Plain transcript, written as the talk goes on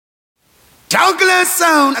Jungle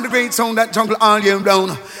sound and the great sound that jungle all year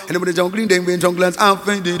round. Anybody jungling them when junglers out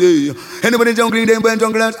for the day. Anybody jungling them when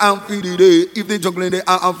junglers out for the day. If they jungling they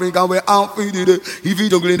are Africa, we're out for the day. If they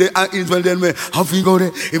jungling they are Israel, then we're half we go there.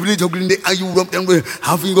 If they jungling they are Europe, then we're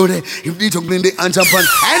half we go there. If they jungling they are Japan,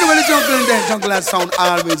 anybody jungling there, junglers sound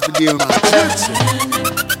always be there, man.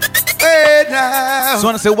 Hey now. So I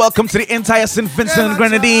want to say welcome to the entire St. Vincent and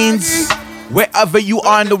Grenadines. Wherever you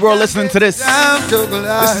are in the world listening to this.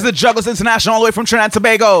 This is the Jugglers International all the way from Trinidad and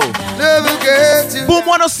Tobago. Boom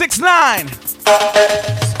 1069.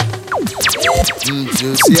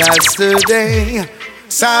 Just yesterday,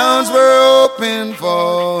 sounds were open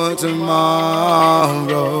for tomorrow.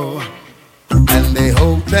 And they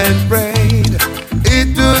hoped and prayed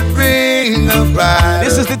it would bring a brighter.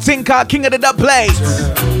 This is the Tinker King of the Dub Plates.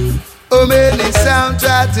 Oh, many sound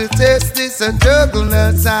tried to test this a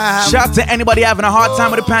juggler time. Shout out to anybody having a hard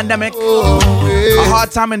time with the pandemic, a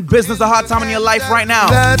hard time in business, a hard time in your life right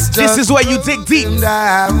now. This is where you dig deep.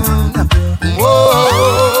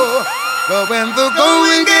 Whoa. But when the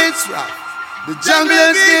going gets rough, the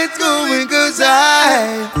junglers get going, 'cause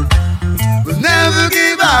I will never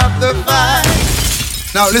give up the fight.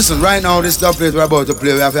 Now listen, right now this dub plate we're about to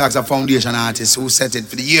play, we have to ask a foundation artist who set it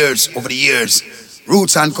for the years, over the years.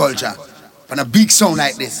 Roots and culture. And a big sound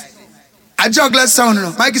like this. A juggler sound, you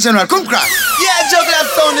know. Mikey General, come crack. Yeah, juggler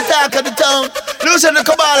sound, the talk of the town. Lucian the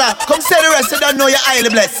Kabbalah, come say the rest, you don't know you're highly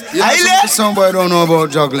blessed. Yeah, some boy don't know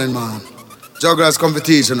about juggling, man. Jugglers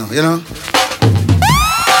competition, you know.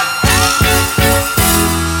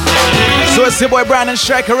 So it's your boy Brandon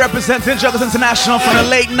Striker representing Jugglers International from the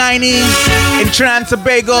late 90s in Trinidad and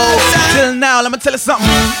Tobago till now. Let me tell you something.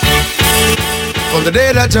 From the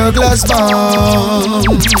day that jugglers born,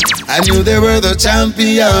 I knew they were the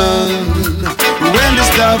champion. When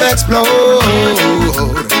this love explode,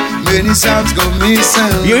 many sounds go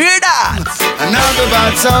missing. You hear that? And now the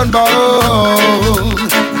bad sound born.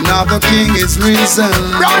 Now the king is risen.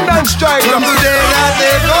 Brandon Striker. From the day that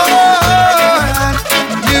they born,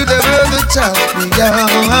 I knew they were the champion.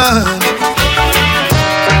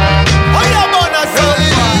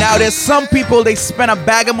 Now there's some people, they spend a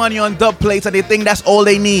bag of money on dub plates and they think that's all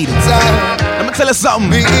they need. Let me tell you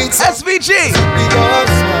something. SVG.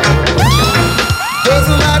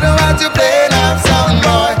 Doesn't matter what you play now, sound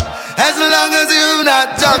boy, as long as you're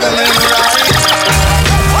not juggling right.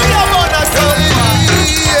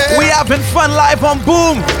 We having fun live on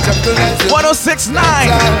Boom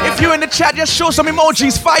 1069. If you're in the chat, just show some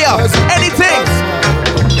emojis, fire, anything.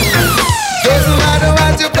 Doesn't matter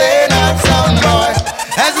what you play now, sound boy,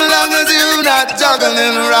 as long as you're not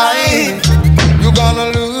juggling right, you're gonna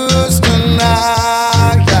lose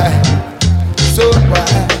tonight. Yeah. So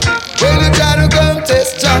why, when you try to come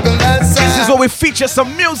test juggle that sound, this is where we feature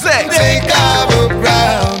some music. Take our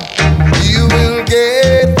ground, you will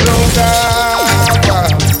get thrown down.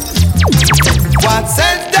 What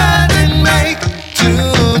sense does it make to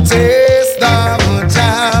test the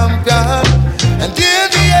champion, and in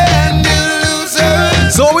the end you lose her?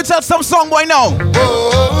 So we tell some song boy now.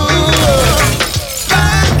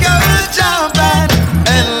 Back up, jump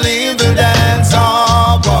and leave the dance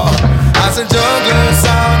hall. As a juggler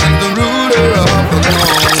sound and the ruler of the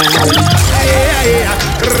throne.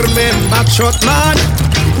 Remember Trotman,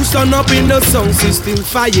 who stand up in the sound system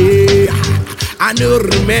fire. And you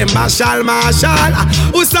remember Shal Marshall,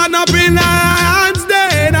 who stand up in the hands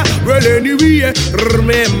then. Well anyway,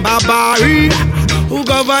 remember Barry, who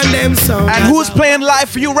govern them sound. And who's playing live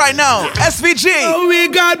for you right now? SVG. Oh, we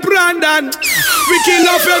got Brandon. We kill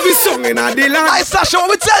off every song in the land. Hi Sasha, what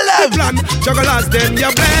we tell them? Jugglers them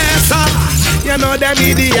you bless her. You know them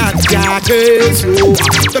idiot jackers, yo.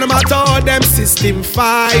 Don't matter how them system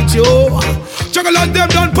fight, yo. Jugglers them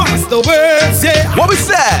don't pass the words, yeah. What we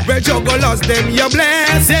say? Well, jugglers them you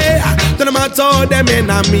bless, yeah. Don't matter how them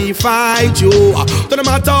enemy fight, yo. Don't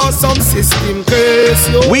matter how some system curse,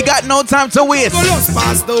 yo. We got no time to waste. Jugglers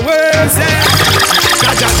pass the words, yeah.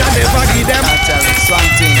 Jaja never give them.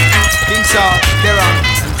 Swanting. Think so, they're on.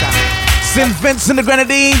 St. Vincent the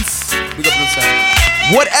Grenadines. Big up yourself.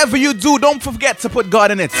 Whatever you do, don't forget to put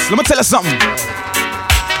God in it. Let me tell you something.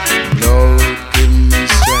 Lord, give me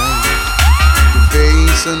strength to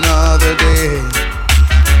face another day,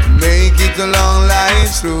 to make it a long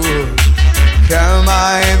life's road, carry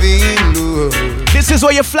my heavy load. This is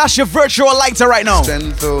where you flash your virtual lighter right now.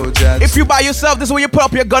 Strength, oh, just if you by yourself, this is where you put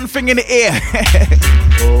up your gun finger in the air.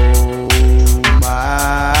 oh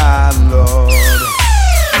my Lord.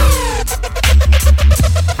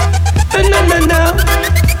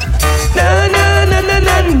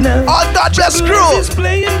 All that just crew.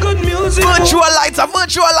 Playing good music. Virtual lighter,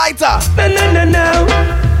 virtual lighter.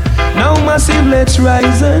 No massive let's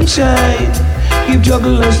rise and shine. Give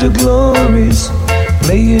jugglers the glories,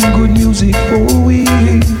 playing good music for we.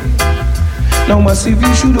 Now massive,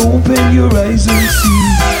 you should open your eyes and see.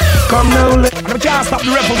 Come now, we can't stop the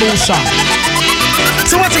revolution.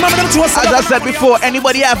 So what's your mama to us? As I said before,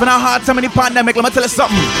 anybody having a hard time in the pandemic, let me tell you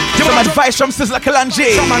something. Some advice from Sizzla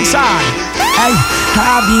Kalonji. Come on, son. Hey,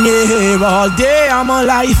 I've been here all day, I'm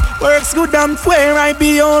alive. Works good and fair, I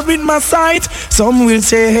be on with my sight. Some will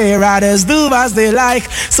say, hey, others do as they like.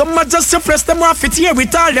 Some are just suppress them off it here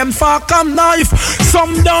with all them fuck and knife.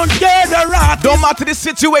 Some don't get the rat. Don't matter the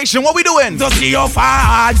situation, what we doing? To see your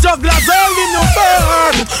fire, jugglers all in your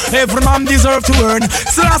burn. Every man deserve to earn.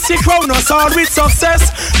 Selassie crown us all with success.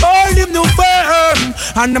 All him new firm.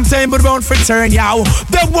 And them saying but won't return, yow.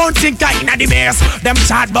 They won't think I inna the mess. Them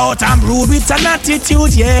chat about I'm rude with an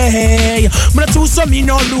attitude, yeah. But to some me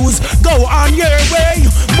no lose. Go on your way.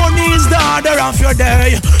 Money is the order of your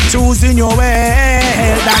day. Choosing your way.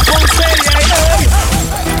 That won't say yeah.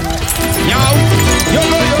 Yo.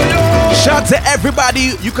 Shout to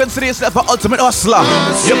everybody, you consider yourself an ultimate hustler.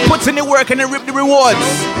 You put in the work and you reap the rewards.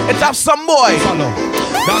 It's up some boy.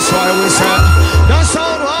 That's why we said, that's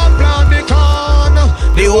how we plan the con.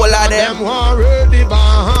 The whole of them already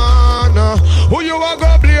ban. Who you are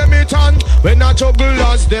gonna blame it on? When I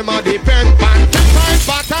jugglers, them a depend pan.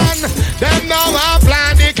 Pattern, them now a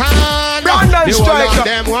plan the con. The whole of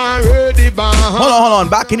them already ban. Hold on.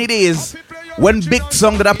 Back in the days, when big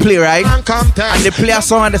song that I play, right? And they play a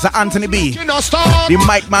song and there's an Anthony B. The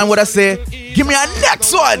mic man would have say, give me a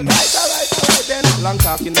next one. Long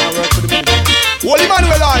talking now, work for the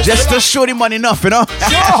minute. Just to show the money enough, you know?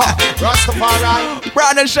 Rastafari.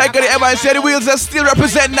 Brandon Shaker, the MIC, the wheels are still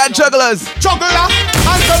representing that jugglers. Juggler,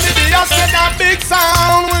 Anthony Diaz said that big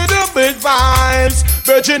sound with the big vibes.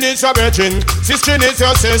 Virgin is your virgin, sister is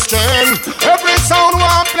your sister. Every sound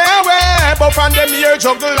one play away, but from them here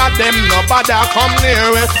juggler, them nobody come near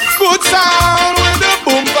it. Good sound with the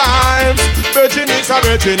boom vibes. Virgin is a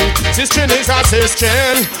virgin, sister is a sister.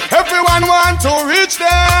 Everyone want to reach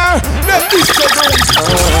there. Let this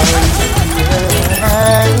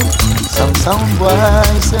some sound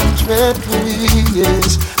wise and dreadfully,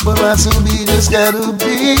 yes. But what's to be just gotta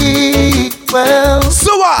be. Well,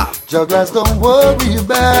 so jugglers, don't worry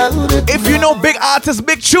about it. If you know big artist,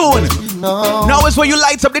 big tune, now is where you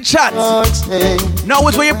light up the chat. Now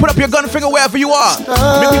is where you put up your gun finger wherever you are.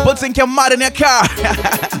 Make people think you're mad in your car.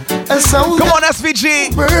 Come on,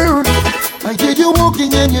 SVG. Burn. I hear you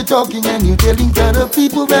walking and you're talking and you're telling other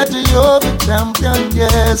people that you're the champion,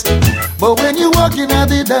 yes. But when you're walking out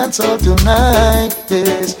the dance hall tonight,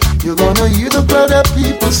 yes, you're gonna hear the crowd of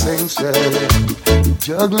people saying,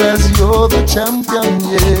 jugglers, you're the champion,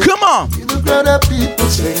 yes. Come on. Hear the crowd of people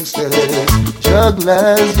saying,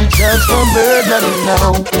 jugglers, you charge from burden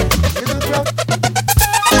now.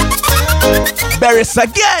 Barris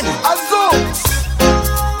again. Azooks.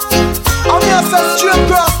 I'm here to straight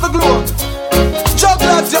across the globe.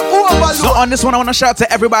 Jugglers, you're overload. So on this one, I want to shout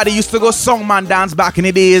to everybody used to go songman dance back in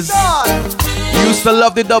the days. You used to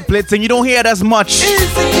love the dub plates and you don't hear it as much.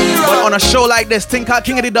 But on a show like this, think how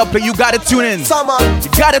King of the Dub Plate, you gotta tune in. You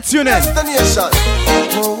gotta tune in.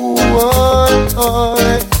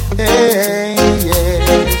 Hey,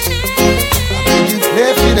 yes. You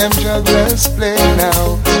play for them jugglers, play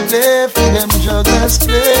now. Play for them jugglers,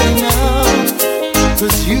 play now.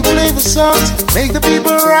 Cause you play the songs, make the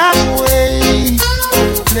people rock away.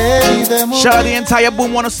 Play them shout out the entire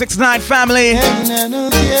Boom 1069 family.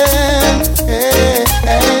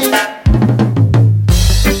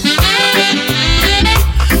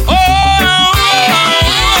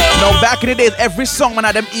 Now back in the days, every song man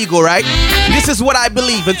had them ego, right? This is what I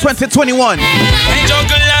believe in 2021. Hey,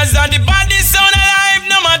 jugglers are the body sound alive.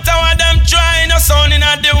 No matter what them try, no sound in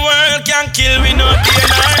the world can kill we no day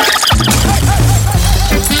night.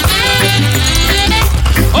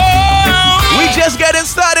 We just getting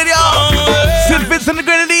started, y'all. St. Vincent and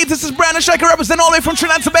Grenadines, this is Brandon Shaker representing all the way from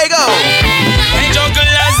Trinidad and Tobago. Hey,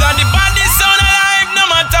 jugglers are the body sound alive. No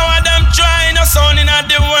matter what them try, no sound in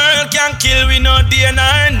the world can kill we no day and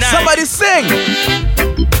night. Somebody sing.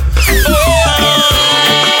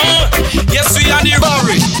 Yes, we are the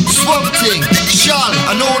Barry, Swamp King, Sean,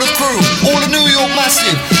 and all the crew, all the New York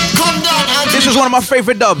massive. Come down and this is one of my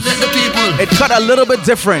favorite dubs. let the people. It cut a little bit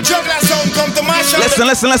different. Juggler sound come to my shop.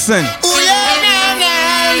 Listen. Ooh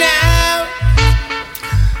yeah, now.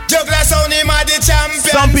 Juggler sound him are the champion.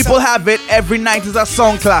 Some people have it every night is a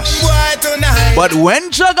song clash. But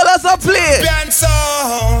when jugglers are played, you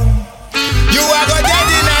are go dead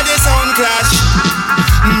in the sound clash.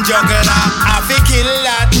 Juggler, I fi kill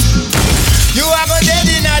that. You are go dead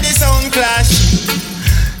in the sound clash.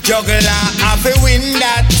 Juggler have to win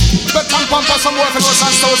that.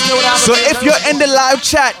 So if you're in the live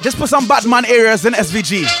chat, just put some Batman areas in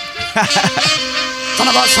SVG.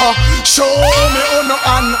 Show me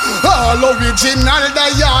on all original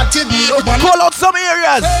diated. Call out some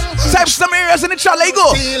areas. Type some areas in the chat. Let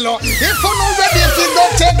go. If you not ready to go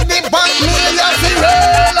take the back, me a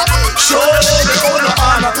real. Show me on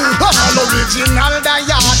all original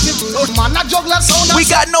diated. Man a juggler sound. We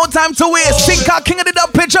got no time to waste. Tinker King of the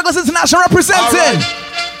Dub Pit Jugglers International representing.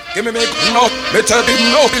 Give me no, me tell him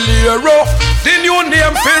no, Lero. The new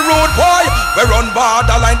name for road boy. We run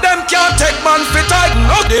borderline, them can't take man for tight.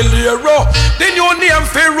 No, the Lero. The new name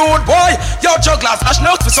for road boy. Yo, jugglers, dash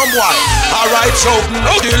out for someone. Alright, so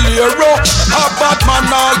no, the Lero. A bad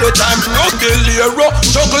man all the time. No, the Lero.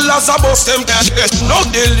 Jugglers a bust them cash. No,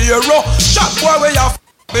 the Lero. Shot boy where you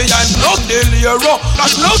behind no deliro,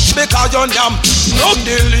 that's no because you're yam. No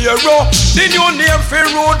deliro, the new name for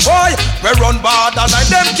road boy. We run borderline,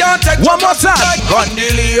 them can't take one more time. Run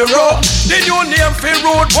deliro, the new name for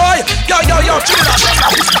road boy. Yo. Alright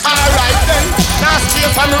then, now stay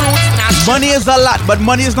from the roots. Money is a lot, but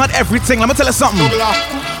money is not everything. Let me tell you something.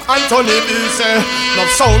 Anthony B say, no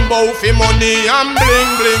sound bout for money and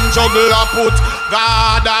bling bling. Juggler put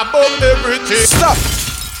God above everything. Stop.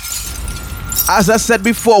 As I said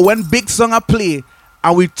before, when big song I play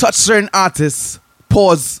and we touch certain artists,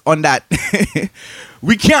 pause on that.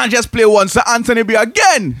 We can't just play one. So Anthony B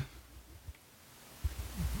again.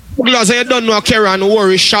 Glass, I don't know Karen,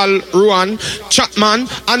 Worry, Shal, Ruan, Chapman,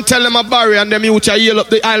 and tell them a Barry and them you to yell up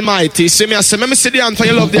the Almighty. See me, I say, let me see the answer,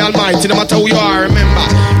 you love the Almighty, no matter who you are, remember.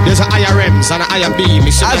 There's a higher M's and a higher B.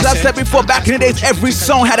 As I said before, back in the days, every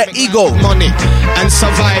song had an ego. Money and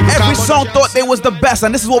survive. Every song thought they was the best,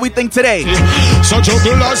 and this is what we think today. So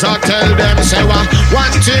jugglers, I tell them, say, one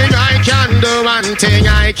thing I can do, one thing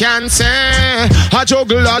I can say. A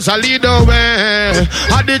jugglers, I lead the way.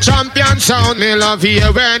 A the champion sound, me love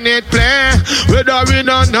here when it play. Whether in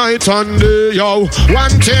a night on day, yo.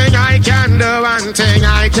 One thing I can do, one thing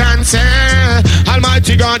I can say.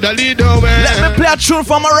 Almighty God, I lead the way. Let me play a tune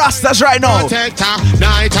for my Rastas right now. You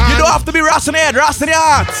don't have to be Rasta in the head, Rasta in the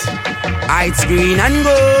heart. It's green and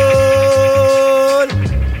gold,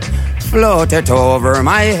 floated over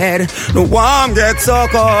my head. The warm gets so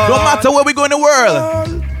cold. Don't matter where we go in the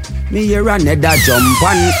world. Me here and Nedda jump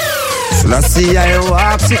on. Slossie I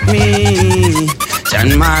walks with me.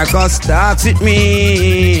 John Marcus talks with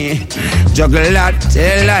me. Juggler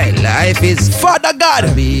tell I life is Father God.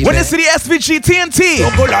 When you see the SVG TNT,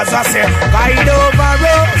 Jugglers I say, guide over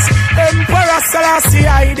roads. Emperor Selassie,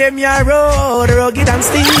 I dem your road, rugged and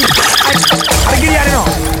steep. I give you know.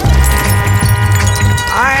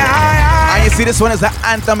 And you see this one is the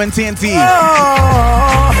anthem in TNT.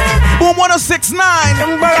 Boom 1069.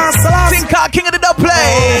 Tinker King of the Dub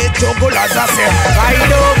Play. Jugglers I say,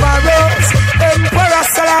 guide over roads. Emperor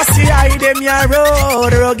Selassie, I dem your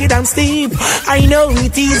road, rugged and steep. I know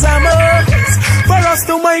it is a must for us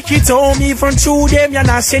to make it home, even through them you're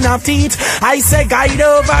gnashing of teeth. I say guide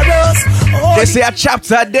over us. Oh, they say a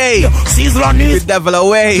chapter a day. Season the devil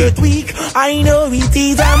away. Week. I know it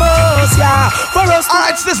is a must, yeah. For us to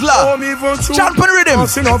alright, Sizzler. Chant on rhythm.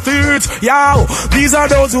 Yeah, these are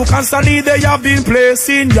those who constantly they have been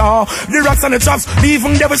placing, yeah. The rocks and the chops,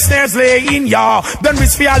 leaving them with snares laying, yeah. Then we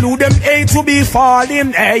fear lose them A to be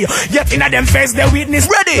falling, hey. Yet in them face they witness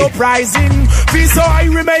ready. Surprising. Feel so I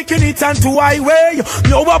remaking it and to highway.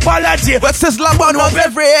 No apology. But Sizzler one of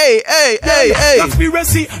every hey.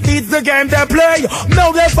 Conspiracy leads the game they play.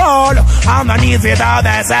 Now they fall. I'm an easy how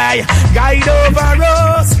they say. Guide over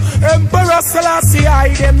us. Emperor Selassie,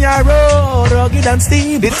 I dem your road, rugged and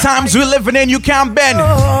steep. The times we're living in, you can't bend,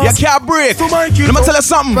 you can't break. Let me tell you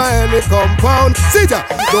something. Compound, sit down.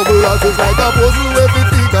 Jugglers is like a puzzle with the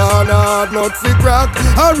thick and hard, not fit crack.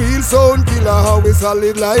 A real sound killer, how we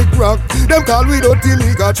solid like rock. Them call we dirty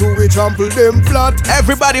nigga, true we trample them flat.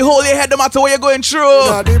 Everybody hold your head no matter what you're going through.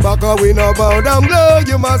 Now the back of we no bow down low.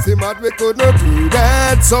 You must see mad we could not do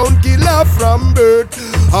that. Sound killer from birth.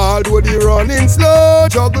 Although the running slow,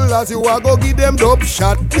 jugglers you a go give them dub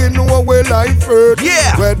shot. We know where life hurt.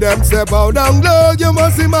 Yeah. Where them say bow down low. You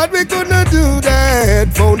must see mad we could not do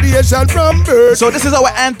that. Foundation from birth. So this is our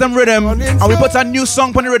anthem rhythm, and we put a new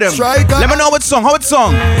song on the rhythm. Let me know what song. How it's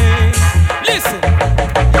song? Listen.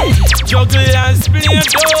 Jugglers play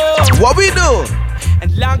dough. What we do?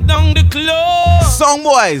 And lock down the clothes. Song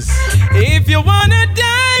boys. If you wanna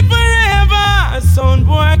die forever, sound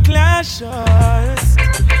boy clash us.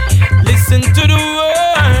 Listen to the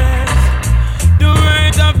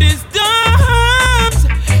words of these dubs.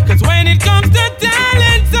 Cause when it comes to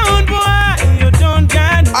talent, sound boy, you don't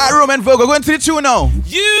get. Alright, Roman Virgo. Go into the tune now.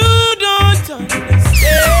 You don't understand.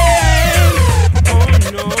 Oh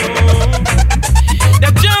no. The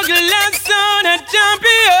juggler's son a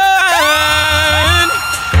champion.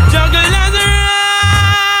 Juggler's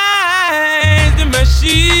rise the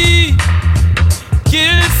machine.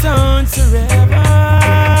 Kill sounds forever.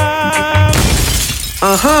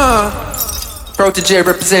 Protege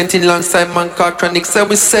representing alongside Mancar Chronic. So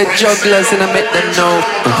we said jugglers and I make them know.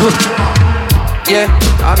 Yeah,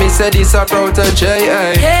 I mean said it's a Protege.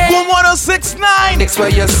 Boom 1069. Next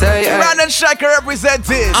what you say. Brandon Shaker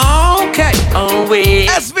represented. Okay. Oh wait.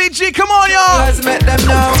 SVG, come on y'all. Let's make them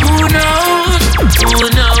know. Who knows? Who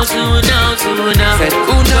knows? Who knows? Who knows? Said,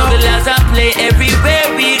 who knows? Jugglers I play everywhere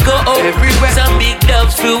we go. Everywhere. Some big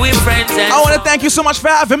dubs filled with friends and I want to thank you so much for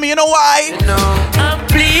having me. You know why? No. I'm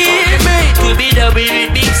pleased to be dubbing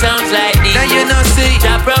with big sounds like this. Now you know see.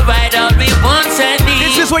 That provide all we want and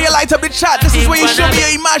need. This is where you light up the chat. This is where you show me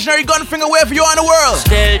your imaginary gun finger wherever you are in the world.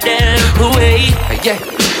 Tell them away. Yeah.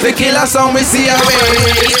 The killer song we see away.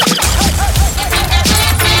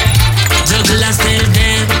 Jugglers tell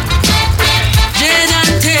them.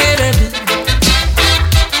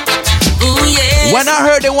 Ooh yeah. When I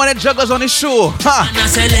heard they wanted jugglers on the show, And I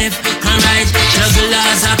say left and right.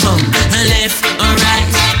 Jugglers are come and left and right.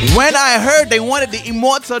 When I heard they wanted the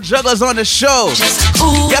immortal jugglers on the show,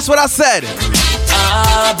 Ooh. guess what I said? And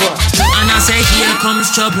I say here comes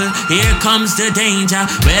trouble, here comes the danger.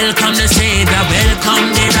 Welcome the Savior, welcome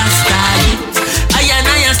the Rasta. I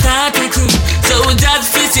start with you. So that's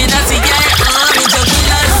fishing, that's it, yeah. The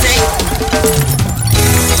jugglers say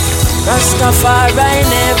Rastafari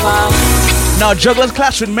never. Now jugglers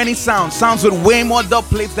clash with many sounds with way more dub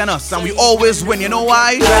plates than us, and we always win. You know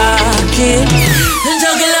why? Rockin'. The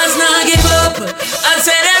jugglers not give up. I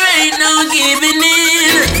said there ain't no giving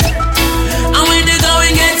in. And when the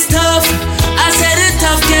going gets tough, I said the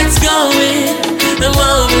tough gets going.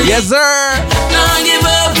 Yes, sir. Don't give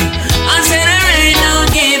up. I said there ain't no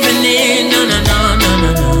giving in. No.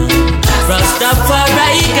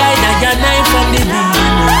 Rastafari guide that your knife from the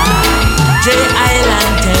beginning. J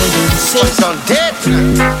Island tell them so.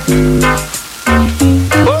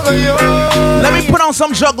 Let me put on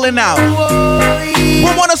some juggling now.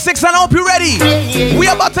 Boom 106, and I hope you're ready. We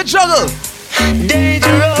about to juggle.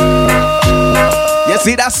 Dangerous. You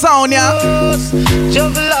see that sound, yeah?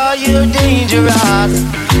 Juggler, you're dangerous.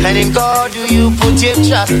 And in God do you put your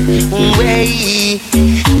trust. Way.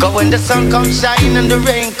 Go when the sun comes shine and the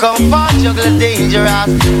rain comes fall. Juggler dangerous.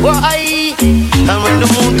 Why? And when the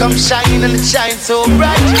moon comes shine and it shines so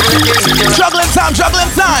bright. Juggling time.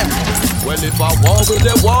 Well, if I war with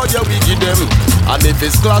the warrior, we give them. And if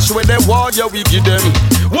it's clash with the warrior, we give them.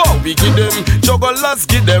 War, we give them. Jugglers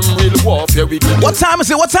give them real warfare, we give them. What time is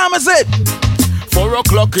it? 4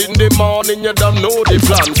 o'clock in the morning, you don't know the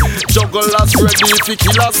plan. Jugglers ready to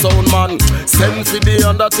kill a sound man. Send for the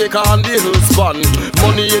undertaker and the husband.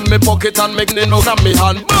 Money in me pocket and make the nose on me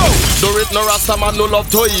hand. Boom! Do it no rasta man, no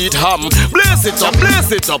love to eat ham. Blaze it up,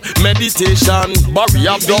 meditation. Barry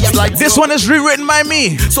up dubs like this one is rewritten by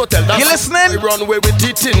me. So tell that you listening? I run away with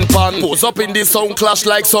it in pan. Pose up in the sound clash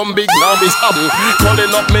like some big nabbies.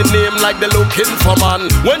 Calling up my name like they looking for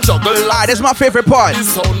man. When jugglers, this is my favorite part. The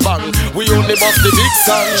sound bang, we only bust the big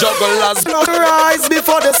sun. Jugglers rise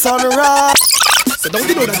before the sunrise. So don't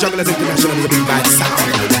you know that Jugglers International is a big bad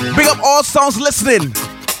sound? Big up all sounds listening.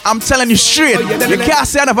 I'm telling you straight, you can't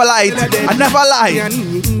say I never lied. I never lied.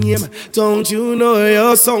 Don't you know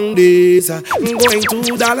your song is going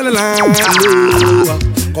to the line?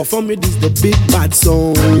 Go for me, this the big bad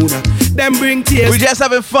sound. Them bring tears. We just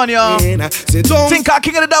having fun, y'all. Think our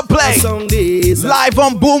King of the Dub play live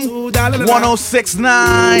on Boom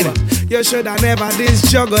 1069. You should have never this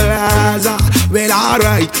jugglers. Well,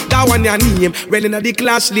 alright, that one your name. Well, in the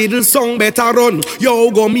clash, little song better run. Yo,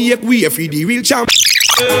 go make way for the real champ.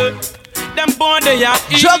 Them boy they are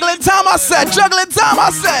juggling time, I said.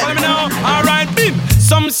 Alright, beam.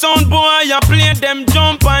 Some sound boy you play them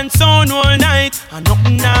jump and sound all night and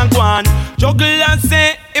nothing not go on. Jugglers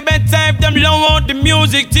say it better if them low out the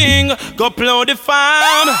music thing. Go plow the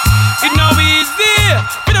farm. It no easy.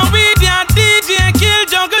 We don't be there DJ kill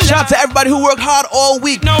jugglers. Shout out to everybody who worked hard all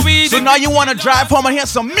week. No easy. So now you want to drive home and hear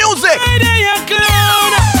some music.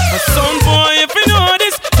 A sound boy if you know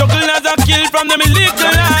this. Jugglers are killed from them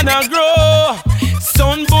little and a grow.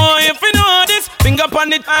 Sound boy if you know this. Finger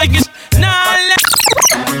on it I get nah.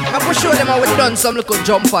 I will show them how we done some little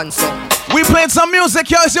jump on song. We playing some music,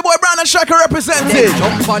 yo. It's your boy Brandon Shaker represented.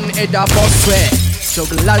 Jump on head a bus way.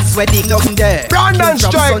 Jugglers wedding down there. Brandon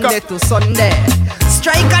Striker. Sunday to Sunday.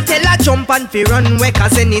 striker tell her jump and fi run way.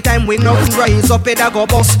 Cause anytime we no rise up it a go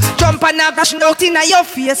bust. Jump and a dash out in your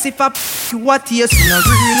face if a you a taste in a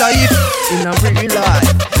real life. In a real life.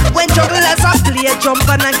 When jugglers a play jump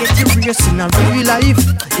and a get you race in a real life.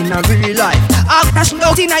 In a real life. A dash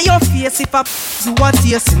out in your face if a you a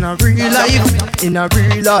taste in a real life. In a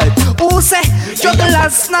real life. Who say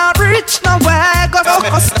jugglers not rich no way. Go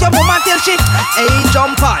cost your mama till she hey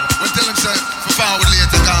jump on. We tell him say for forward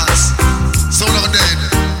later guys. So long dead.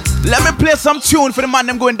 Let me play some tune for the man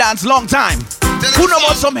them going dance long time. Who know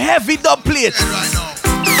about some heavy dub plates? Right now.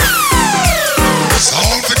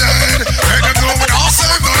 Sound for dead. Make them know with all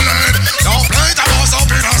save the land. Don't play the boss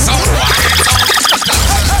up in a sound.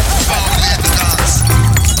 Forward later guys.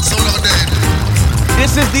 So long dead.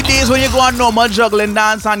 This is the days when you go on normal juggling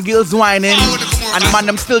dance and girls whining. And man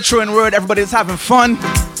them still throwing word, everybody's having fun.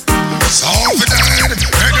 Sound for dead.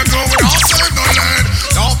 Make them know with all save the land.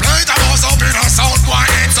 Don't play the boss up in a sound.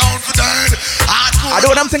 Sound for dead. I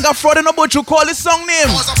don't want them think I'm frauding about you call this song name.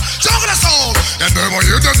 Juggle the sound. Them never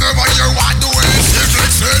hear what do it.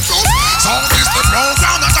 Sound is the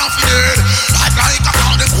program that I'm feeding. Like a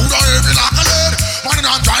pound of food or heavy like a lead. Man and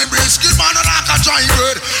I'm trying biscuit, man and like a giant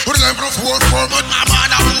bread. Put them from 4 but my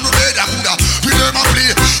man I won't obey that Buddha. We them a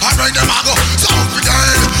play, I bring them a go. Sound for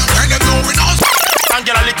dead. Bring them going out.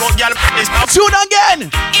 Tune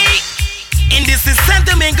again. In this is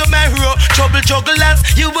sentiment of my hero. Trouble jugglers,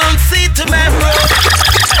 you won't see tomorrow.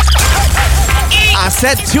 I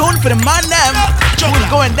said tune for the man them who's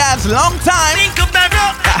going dance long time. Think of my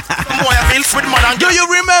Do you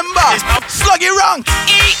remember? Sluggy Wrong.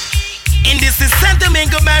 In this is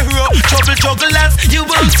sentiment of my hero. Trouble jugglers, you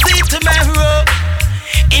won't see tomorrow.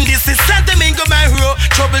 In this is sentiment of my hero.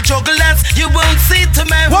 Trouble jugglers, you won't see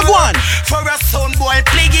tomorrow. What one? For a son boy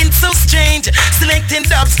playing so strange, selecting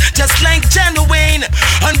dubs just like John Wayne.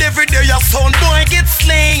 And every day your son boy gets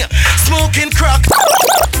slain, smoking crack.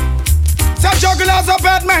 Some jugglers are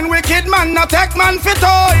bad man, wicked man, not take man for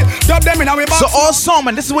toy. Dub them in our box. So all song,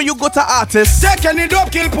 man, this is when you go to artists. Take any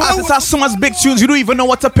dub, kill pool. Artists have so much big tunes, you don't even know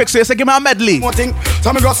what to pick. So you say, give me a medley. One thing,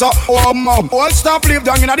 some go so, all stop, live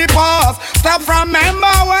down in the past. Stop from member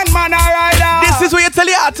when man a rider. This is where you tell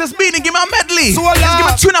the artist, Beanie, give me a medley. So just give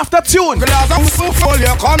me tune after tune. Jugglers are so full,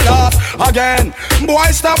 you come last again. Boy,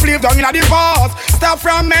 stop, live down in the past. Stop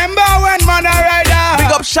from member when man a rider. Big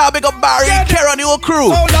up Shaw, big up Barry, Karen, the whole crew.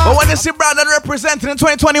 But when you see Brandon representing in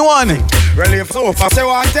 2021, relief so fast, say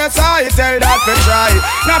one test, I tell that to try.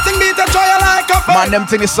 Nothing beat a try like a fight. Man, them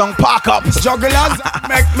think this song park up. Jugglers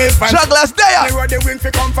make me fan. Jugglers there. Anywhere the wind fi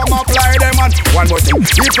come from, apply them on. One more thing,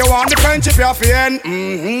 if you want the friendship, you're fin.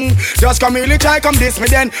 Just come really try, come this me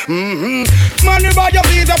then. Man, you buy your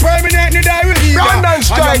visa permanently, die with you. Brandon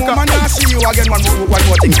Striker. Man, I see you again. One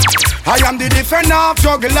more thing. I am the defender of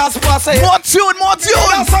jugglers posse. More tune, more tune.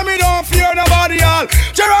 That's why me don't fear nobody all.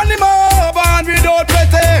 Geronimo, and we don't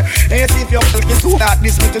pretty. Hey, see if you're so that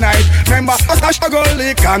this me tonight. Remember, I struggle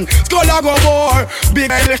lick and skull I go more. Big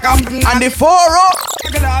lick and the 4-0.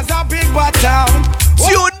 Jugglers a big bad town.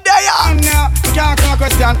 Tune there. Can't call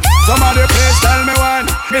question. Somebody please tell me when.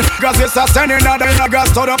 Because it's a sending out the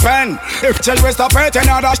nuggets to the pen. If chill we stop it,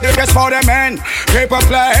 another shit is for the men. People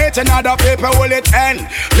play it, another people will it end.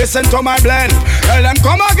 Listen to my blend. Tell them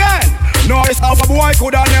come again. No, it's how a boy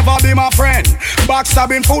coulda never be my friend.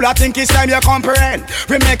 Backstabbing fool, I think it's time you comprehend.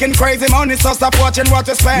 We making crazy money, so stop watching what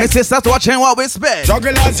we spend. Mrs. Stop watching what we spend.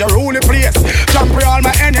 Jugglers, you rule the place. Jump for all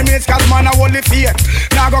my enemies, cause man I only fear.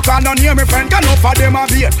 Now go can down here, my friend, can enough of them a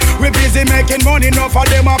beat. We busy making money, enough of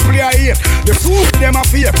them a play here. The fool, them a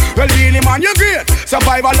fear. Well, really man, you great.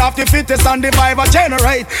 Survival of the fittest and the vibe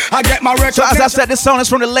generate. I get my record. So as I said, this song is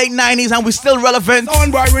from the late 90s and we're still relevant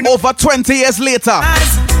over 20 years later.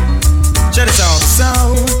 Shut it down. So,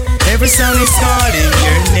 every song is calling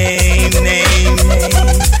your name.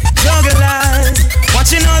 Jugglers,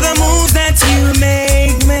 watching all the moves that you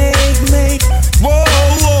make.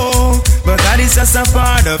 Whoa. But that is just a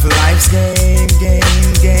part of life's game.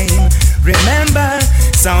 Remember,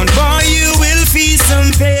 sound boy, you will feel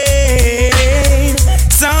some pain.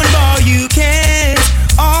 Sound boy, you can't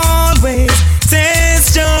always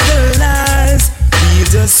test jugglers. Be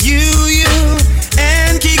just you.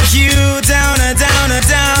 And kick you down.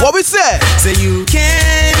 What we say? So you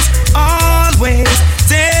can't always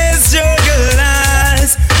test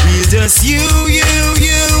jugglers. We're just you.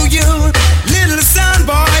 Little son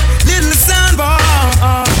boy.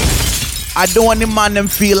 I don't want the man them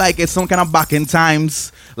feel like it's some kind of back in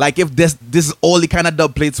times. Like if this is all the kind of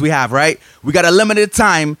dub plates we have, right? We got a limited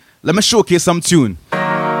time. Let me showcase some tune.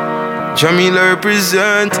 Jamila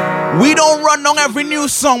represent. We don't run down every new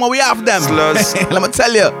song when we have them. Let me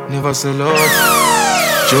tell you. Never say Lord.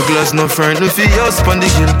 Jugglers no friend, no fear us on the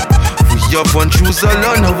hill. We up on choose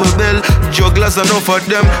alone our bell. Jugglers enough of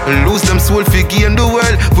them, lose them soul fi gain the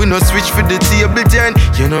world. We no switch for the table ten.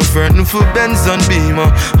 You no friend for Benz and Beamer,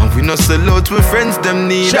 and we no sell out with friends them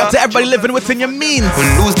need. Shout out to everybody living within your means. We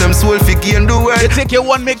lose them soul fi gain the world. You take your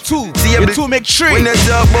one, make two. Your two, make three. When you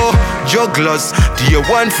talk about jugglers, do you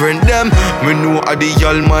one friend them? Me know how the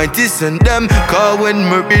Almighty send them. Cause when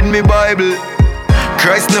me read me Bible,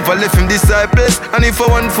 Christ never left him disciples. And if I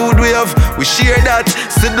want food we have, we share that.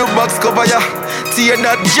 See the box cover ya, tear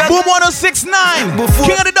that jack. Boom 1069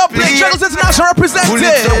 King of the Dub Plate, Juggles International represented. Pull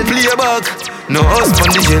it up, play back. No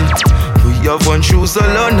husband the hill. We have one shoes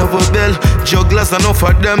alone of a bell. Jugglers enough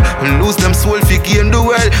of them, and lose them soul fi gain the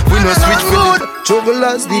world. We no switch for the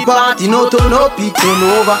jugglers, the party no turn up, it turn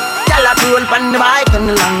over. Tell a roll pan the bike and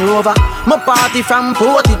the Land Rover. My party from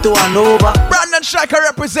 40 to Hanover. Brandon Striker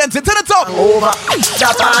represented to the top. Over. The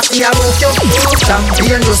party a book your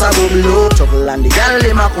champagne just a bubble up. Juggle and the girl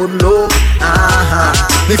them a good low.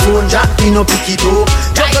 Me phone jack me no pick it up.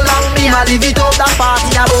 Juggle and me a live it up. The party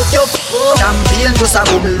a book your champagne just a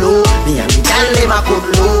bubble up. Me and the girl them a good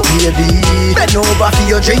low. Baby, bend over for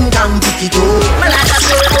your drink and pick it up.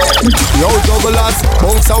 Yo jugglers,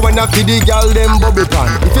 bounce a when I feed the girl them bubble pan.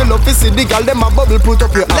 If you love to see the girl them a bubble, put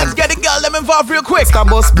up your hand. Let's get the girl them involved real quick.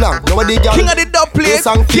 Starburst blank, now the girl King of the Dub Plate,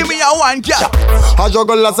 give me a one girl. A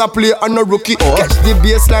jugglers a play and a rookie. Catch the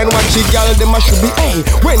baseline, watch the girl them a should be. Hey,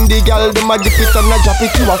 when the girl them a dip it and a drop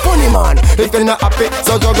it, you a funny man. If you not happy,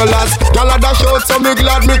 so jugglers, girl a dash out, so me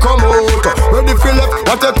glad me come out. Ready for left,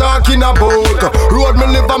 what you talking about? Road me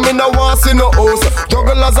live and me no want see no house.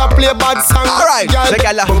 Jugglers a play bad song. Alright, the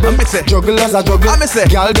girl I miss it. Jugglers a juggle, I miss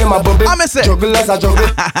it. Girl them a bubble, I miss it. Jugglers a juggle,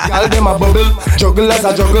 girl them a bubble, jugglers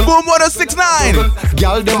a juggle. Boom 1069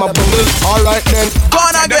 Girl them a bubble. Alright then, go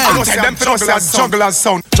on again. I know say them jugglers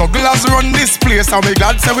sound. Jugglers run this place and we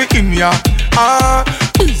glad say we in ya.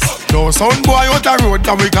 No sound boy out the road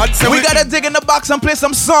and we glad say we gotta dig in the box and play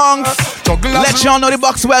some songs. Jugglers let y'all know the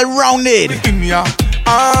box well rounded. In ya.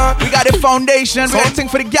 We got the foundation, we got the thing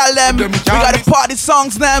for the gal them. We got the party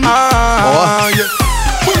songs them. Yeah.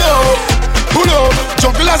 Pull up,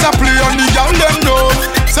 jugglers a play on the gal them know.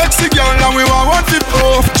 Sexy girl and we want it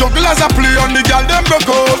off. Jugglers a play on the gal them broke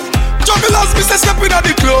up. Jugglers miss a step in at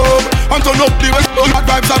the club and turn up the bad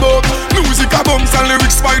vibes above. Music a bounce and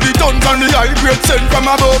lyrics by the tons and the high grade sent from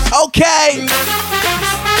above. Okay.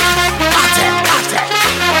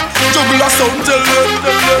 Jugglers sound tell them.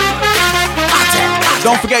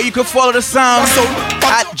 Don't forget you can follow the sound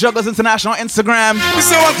at Juggles International on Instagram. You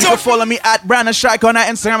can follow me at Brandon Striker on that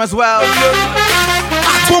Instagram as well.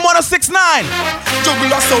 Boom 1069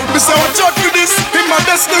 Jugglers sound, me say watch out for this. In my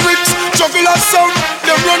best lyrics, jugglers sound,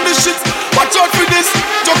 they run the shit. Watch out for this,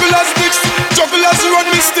 jugglers dicks. Jugglers run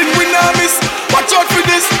this thing, we nah miss. Watch out for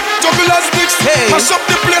this, jugglers dicks. Mash up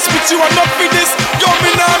the place, but you are not for this. Yo, me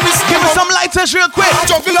nah miss. Give me some lighters real quick.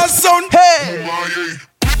 Jugglers sound, hey.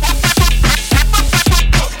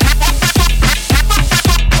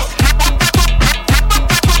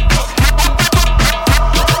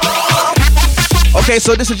 Okay,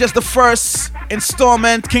 so this is just the first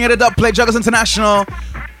installment. King of the Dub Plate, Juggles International.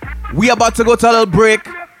 We about to go to a little break.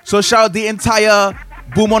 So shout out the entire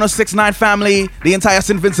Boom 1069 family, the entire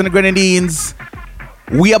St. Vincent and Grenadines.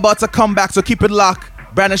 We about to come back, so keep it locked.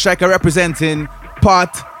 Brandon Striker representing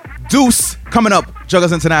part Deuce coming up.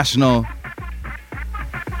 Juggles International.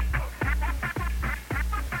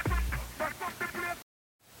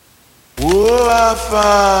 Oh,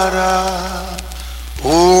 Father.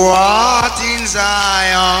 Who art in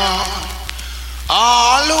Zion,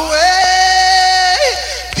 all the way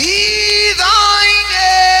be thy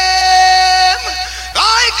name,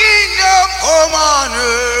 thy kingdom come on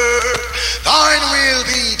earth, thine will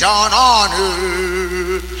be done on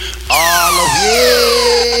earth, all the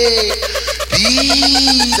way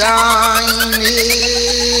be thy name.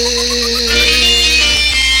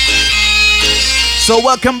 So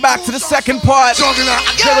welcome back to the second part.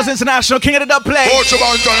 Juggles International, King of the Dub Plate.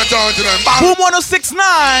 Boom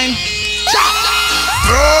 1069.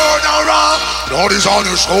 Throw down rock, Lord is on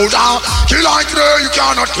your shoulder. Kill I today, you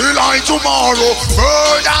cannot kill I tomorrow.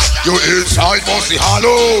 Murder, your inside must be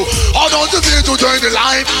hollow. How don't you feel to join the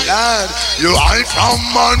life, lad? You hide from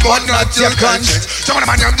man, but not your conscience.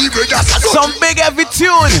 Some big heavy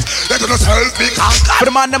tune. Let yourself be conquered. For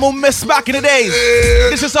the man that who missed back in the days.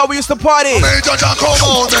 This is how we used to party. Major Jack come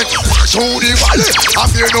out and show the valley. I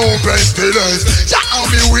fear no pestilence. Jack on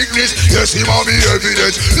me weakness, yes, him on me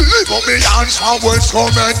evidence. Lift up me hands from whence come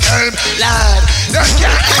and help, lad. They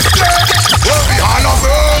can't escape. We'll be all of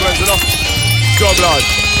them. Job lad.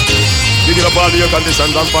 Picking up all the air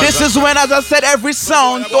conditions and fans. This is when, as I said, every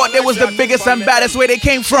sound thought they was the biggest and baddest where they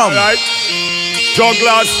came from. Right.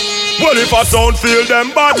 Jugglers, well if a sound feel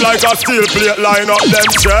them bad like a steel plate line up them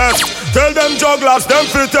chest. Tell them jugglers, them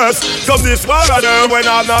fittest. Cause this war of them when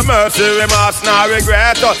have no mercy, we must not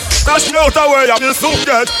regret. Cash out away of the soup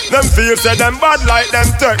get. Them feel say them bad like them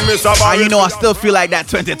take me some. And you know I still feel like that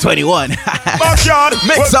 2021. Backyard,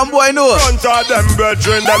 make some boy know. Front of them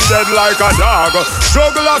brethren, them dead like a dog.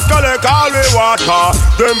 Jugglers collect all the water.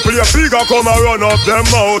 Them play figure come and run up them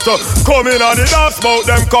mouth. Come in on the dance mouth,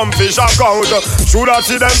 them come fish account. Shoulda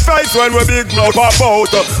see them face when we big mouth pop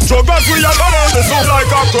out. Jugglers we are gonna the soup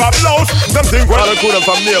like a crab louse. Them think we're all cool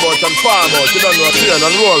from neighbors and farmers. You don't know Ian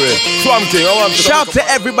and Rory. Swamp King, I want to shout to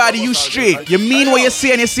everybody, you straight. You mean what you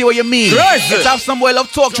say and you say what you mean. Crazy. Let's have some boy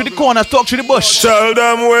love talk through the corner, talk through the bush. Tell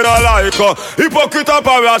them we don't like hypocrite and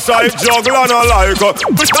parasite, juggler no like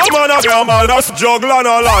Mr. Man of your man, that's juggler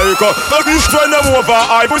no like Now this trend them over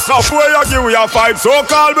hype, we software you give we a fight. So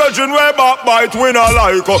call virgin way backbite, we no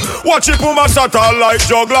like watch it put my shatter like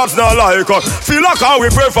jugglers no like feel like how we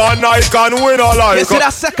prefer Nike and we no like. You see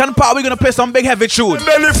that second part, we're gonna play some big heavy tune.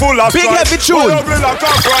 Belly full of big heavy tune. Like a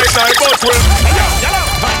bright night, but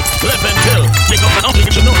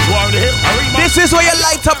this is where you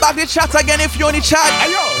light up back the chat again if you're on the chat.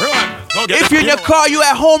 If you're in your car, you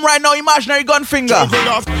at home right now, imaginary gun finger.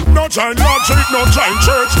 No giant logic, no giant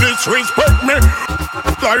church, disrespect me.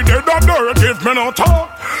 Like they don't know, give me no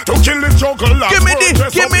talk. To kill the juggle, give me the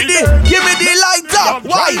light up.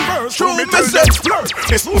 Why? True message.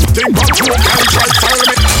 It's thing but you can try fire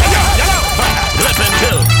me.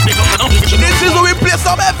 This is where we play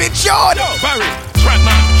some heavy tune.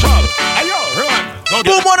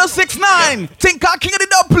 Boom 1069. Think I king of the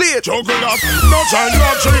dub plate. Juggle up. No giant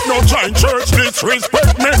logic, no giant church,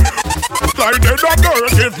 disrespect me. Like they don't know,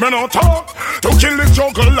 give me no talk. To kill the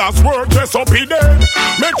juggle, last word, dress up in there.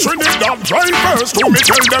 Make Trinidad drive first to me,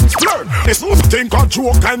 tell them flirt. This who think a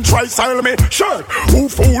joke and try style me shirt. Who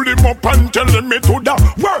fool him up and tell him me to the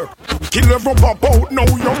work. Kill every pop out, now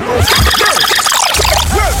you know.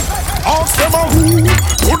 Well, ask them a who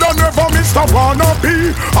coulda never missed a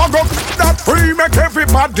wannabe. I got that free, make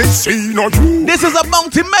everybody see no you. This is a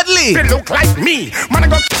mountain medley. They look like me, man. I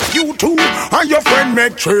got you too, and your friend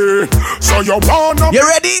make trade. So you wanna? You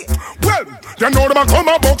ready? Well, you know them a come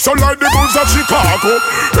a box so like the Bulls of Chicago.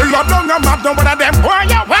 They got down a map, no one of them boy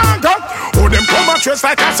you want go. Oh, them come a chase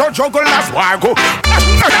like a so juggle as Wargo.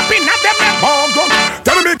 Not up in them Wargo.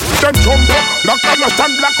 Tell me them jumbo, lock on the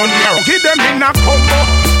stand black on the give them in a combo.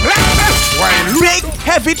 Big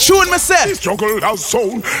heavy tune, myself. This juggle has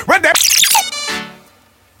sound. When them.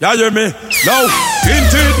 Ya hear me? Now,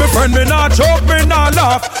 indeed, my friend, me not joke, me not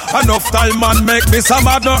laugh. Enough time, man, make me some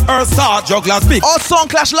mad no earth start. Jugglers big. All song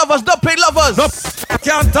clash lovers, dub plate lovers.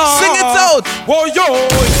 Can't talk. Sing it out. Whoa, yo.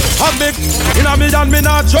 I'm big. In a me and me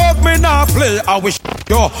not joke, me not play. I wish,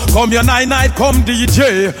 yo, come your night, come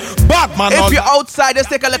DJ. Batman. If you're outside, just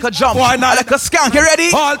take a little jump. Why not? Like a skank, you ready?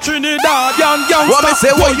 All Trinidad, young. What me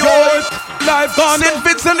say, what yo? Life gone. St.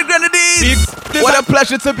 Vincent the Grenadines. What a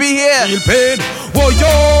pleasure to be here. Feel pain. Whoa,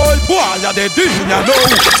 yo, boy, ya they do, ya know.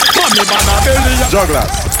 Mommy, man, I belly.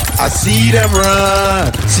 Jugglers, I see them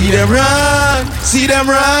run, see them run, see them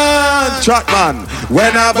run. Trackman,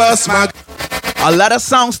 when I bust my. A lot of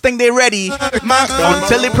songs think they ready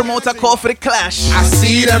until the promoter call for the clash. I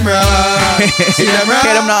see them run, see them run.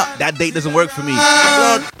 Okay, them not. That date doesn't work for me.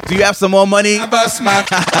 Do you have some more money? I bust my.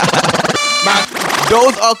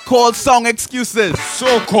 Those are called song excuses.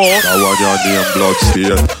 So called. I want your damn blood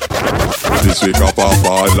stain. This week up and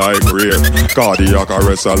fall like rain. Cardiac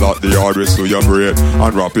arrest a lot, the hardest to your brain.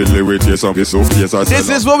 And rapidly with you some this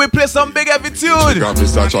is where we play some big heavy tune.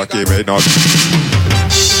 Mr. Chucky made not.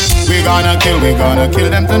 We gonna kill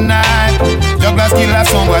them tonight. Jugglers kill us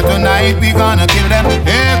somewhere tonight. We gonna kill them.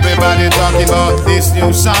 Everybody talking about this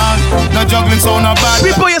new sound. No juggling sound, no bad.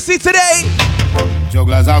 People you see today.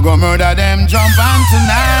 Jugglers are gonna murder them, jump on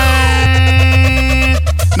tonight.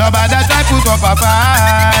 Nobody try put up a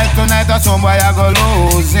fight. Tonight or somebody I go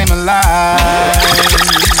lose him life.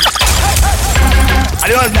 I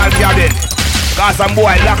don't know if cause some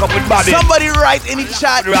boy lock up with Bobby. Somebody write in the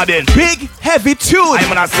chat. Robin. Big heavy tune. I'm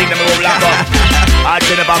gonna sing them over lock up. I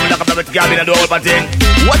tell them I'm lock up with Gabby and the whole thing.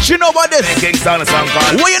 What you know about this? King Song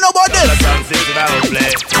called. What you know about this? Song sings about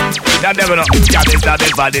play. That never know. Cabin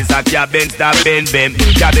stabbing bodies and cabin stabbing bim.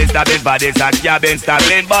 Cabin stabbing bodies and cabin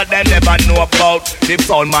stabbing. But they never know about the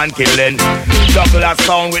sound man killing. Juggle a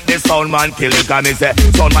sound with the sound man killing. Cause me say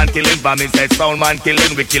sound man killing. But me say sound man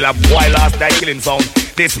killing. We kill a boy last night killing sound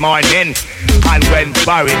this morning. And when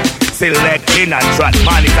Barry selecting and track,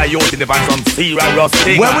 man, it's a youth in the van, some serious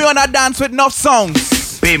thing. When we on a dance with enough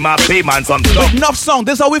songs, pay man, some with enough song,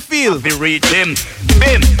 this is how we feel. We reach him,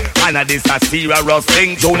 bim, and this a serious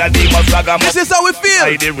thing. Jonah Demus Raga. This is how we feel.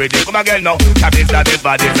 Ready, come again now. Cabin stabbing,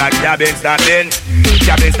 bodies like cabin stabbing.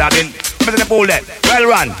 Mr. the bullet, well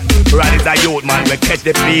run. Run is a youth man, we catch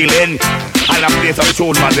the feeling. And a place of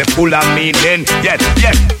truth man, we full of meaning.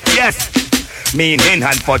 Yes. Meaning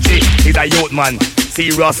and for G is a youth man.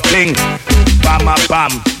 Serious thing. Bam,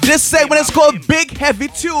 bam. This segment is called Big Heavy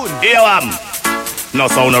Tune. Here no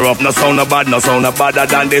sound rough, no sound bad, no sound badder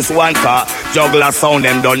than this one car. Juggler sound,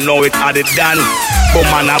 them don't know it how it done. Boom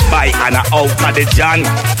and a bite and a out of the John.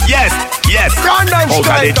 Yes, out of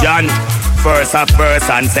the John. First a first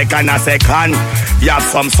and second a second. You have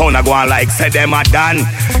some sound a go on like say them a done.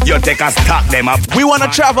 You take a stock them up. We wanna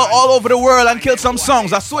travel all over the world and kill some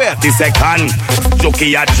songs, I swear. The second,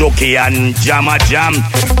 jokey and jam a jam.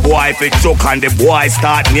 Boy if it choke and the boy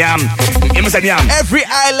start nyam. Every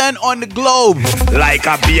island on the globe, like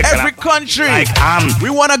a bacon. Every country, like we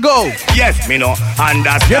wanna go. Yes, me know.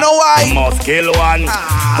 Understand. You know why? Must kill one.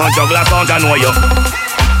 Don't juggler sound and know you.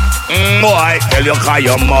 Boy, tell you cause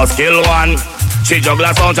you must kill one. She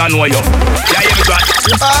juggler sound and know you. Yeah, you got.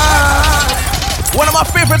 One of my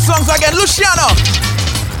favorite songs again, Luciano.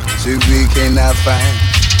 So we cannot find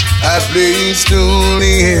a place to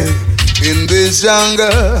live in this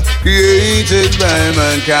jungle created by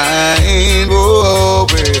mankind. Oh,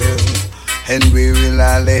 well, and we will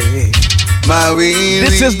not lay my way.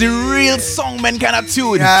 This is the real songman kind of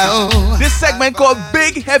tune. This segment called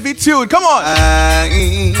Big Heavy Tune. Come on.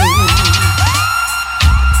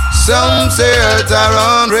 Some say earth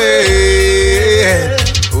are red.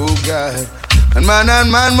 Oh God. And man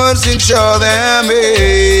must ensure them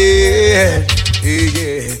made.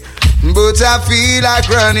 Yeah. But I feel like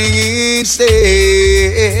running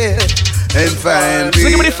instead and find so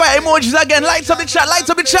give me the fire emojis again. Lights up the chat.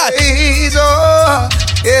 Oh,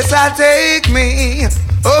 yes, I take me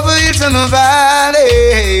over into the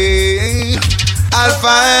valley. I'll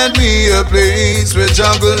find me a place where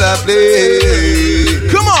jungle I play.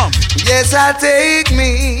 Come on. Yes, I take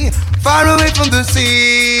me far away from the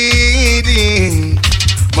city.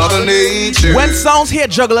 Mother Nature. When sounds here,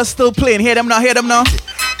 jugglers still playing. Hear them now.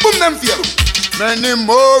 Boom them feel. Many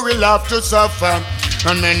more will have to suffer,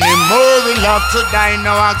 and many more will have to die.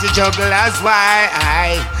 Now ask the jugglers why.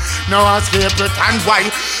 Now escape it and why.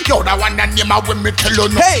 You're the one that name when me tell you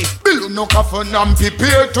no. Hey, Bill no coffin and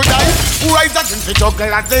prepare to die. Who rise against the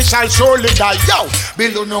jugglers, they shall surely die. Yo,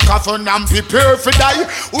 Bill no coffin and prepare for die.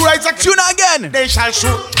 Who rise against tune again. They shall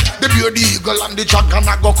shoot. The beard, the eagle and the dragon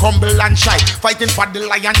a go crumble and shy. Fighting for the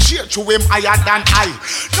lion, cheer to him higher than I.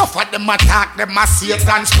 Enough of them attack, them a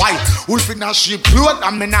Satan spy. Wolf in a sheep cloth,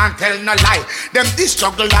 and me not tell no lie. Them this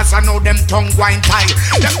jugglers, I know them tongue wine tie.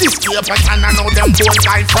 Them this paper and I know them bone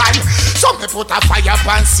guy fry. Some me put a fire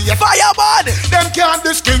pan see a fire bud. Them can't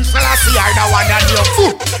the skin Selassie either one and your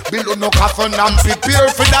foot. Below no coffin and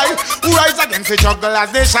prepare for die. Who rise against the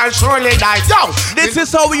jugglers, they shall surely die. Yo, this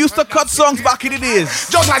is how we used to cut songs back in the days.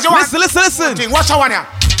 Jugglers, Listen. Watch out one here.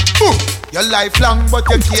 You're lifelong, but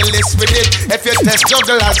you're careless with it. If you test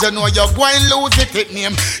jugglers, you know you're going to lose it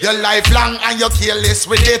name. You're lifelong and you're careless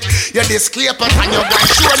with it. You're disclaimer and you're going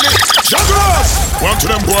to surely. Jugglers! One to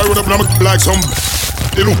them boy with a blame like some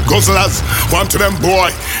little guzzlers. One to them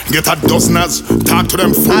boy, get a dozeners. Talk to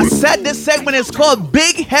them fool. I said this segment is called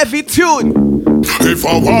Big Heavy Tune. If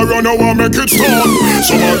I war on a war, make it start.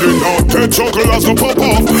 Somebody not get jugglers to pop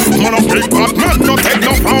off. Man a big bad man, no take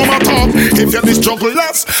no pound at all. If you're this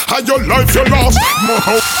jugglers, and your life you lost. More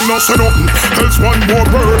no say nothing, else one more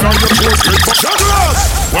bird on your close big for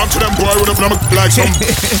jugglers. One to them boy with a blame like some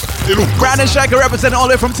Brandon Shaker representing all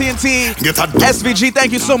the way from TNT. Get a SVG,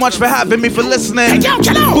 thank you so much for having me, for listening.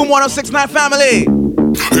 Boom 1069 family.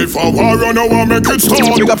 If I war on a war, make it start.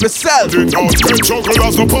 Pick up yourself. Did not get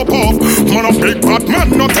jugglers to pop off. Man a big bad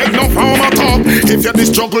man, no take no pound at all. If you're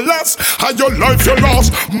this jugglers, and your life you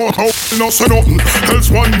lost. More no say nothing,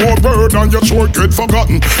 else one more bird and your short get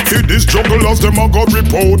forgotten. Feed these jugglers, them a go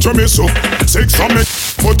report to me so. 6 on me,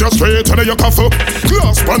 put you straight to your coffee.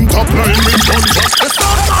 Glass pan top line with gunshot. It's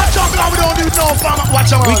not a juggler, we don't need no farmer.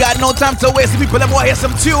 Watch out. We got no time to waste. People them want to hear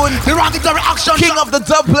some tune. The radical reaction. King of the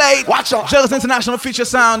dub plate. Watch out. Jugglers International feature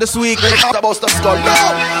sound this week. About the skull. No,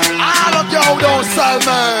 I love you, don't sell me.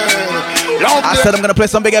 I said I'm gonna play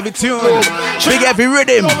some big heavy tune, big heavy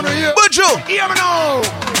rhythm. Buju. Hear me now.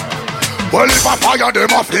 Well, if I fire them,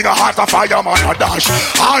 a finger heart a fireman a dash.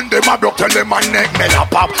 And them a broke till them a neck me a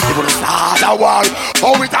pop. It would start a war.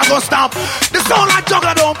 Oh, it a go stop. The sound like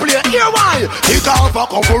juggler don't play. Hear why? Kick off a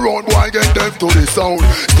couple round, boy, get them to the sound.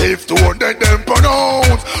 Stiff tone, then them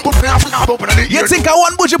pronounce. Put me up in the ear. You think I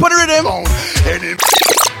want Butch up on the rhythm? Any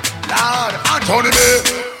Lord, Anthony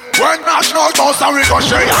me. When national toast and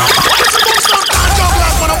ricochet.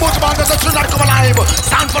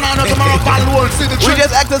 We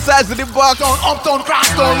just exercise in the box. Uptown,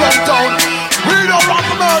 Crosstown, Runtown. We don't run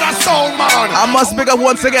the murder sound, man. I must pick up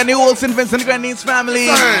once again the old St. Vincent Grenadines family.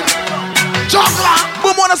 Juggler.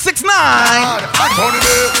 Boom 1069. Anthony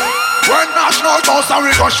me. When national toast and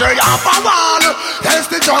ricochet off a wall. There's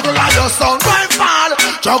the juggler, your son, my fall.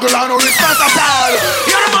 Juggler no respect at all.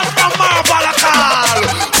 You're a man from Marble a call.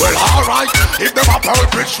 Well, alright, if them a pearl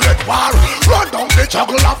bridge red war, run down the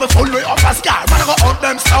juggler for full way up a scar. Man, I go out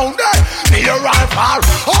them sound near and far.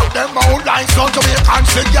 Out them old lines down to be a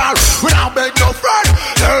consignor. We don't beg no friend,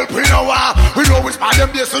 help we no war. We know it's by them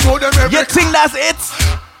days to know them every. You think that's it?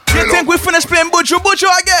 You think we finished playing Buju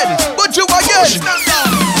again? Buju again.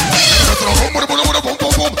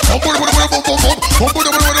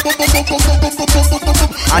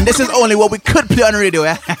 And this is only what we could play on radio,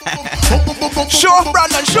 eh? Show up,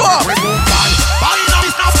 Brandon, show up. We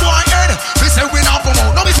say we not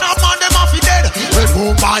promote. No, we stop man, them off the dead. We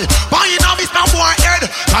move by. Buying now, we stop more head.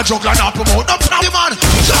 That juggler not promote. No, stop the man.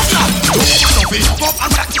 Juggler. Don't be up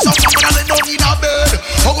and practice up. And they don't need a bed.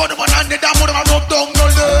 Oh, God, the one and the damn one of rub down the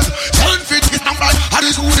lead. 10 feet is not bad. And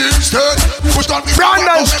it's good instead. Push down the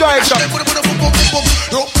Brandon strike.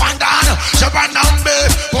 Don't find down. Shaban down,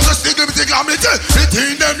 babe. Put the stick with the glamity.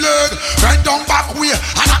 Between them leg. Bend down back way.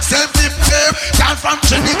 And accept the flame. Down from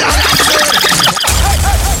Trinidad and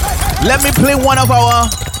Let me play one of our.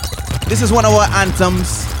 This is one of our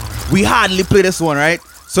anthems. We hardly play this one, right?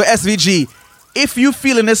 So SVG, if you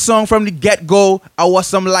feeling this song from the get-go, I want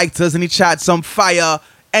some lighters in the chat, some fire,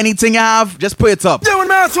 anything you have, just put it up. Yeah,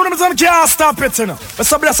 man, so them can't stop it, you know. Let's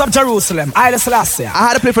bless up Jerusalem. I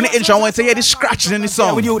had to play from the intro. I want to hear the scratching in the song.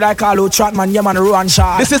 Yeah, with you, like Carlo Trotman, yeah, man, Rowan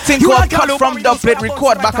Shaw. This is thing called Cut From Dubplate,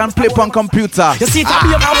 record back and play on computer. You see, we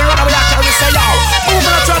run away after we say, yo, move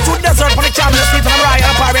on to the desert for the camel, street and right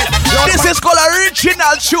and pirate. This is called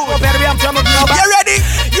original tune. You ready?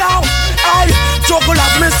 Yo, I juggle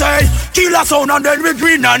as me say, kill a sound and then we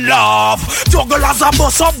green and laugh. Juggle as a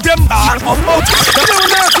bus up them bar.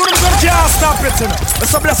 Can't stop it, you know.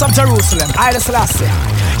 Let's bless up Jerusalem. I just last year.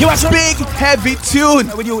 You watch big heavy tune.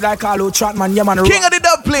 With you like Carlo Trotman, yeah, man. King of the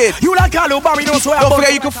dub plate. You like Carlo Barry, don't swear. Don't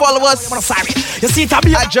forget you can follow us. You see it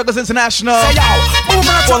at Juggles International.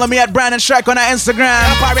 Follow me at Brandon Strike on our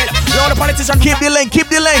Instagram. Keep the link.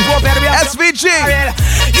 SVG.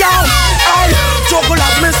 Yo, I juggle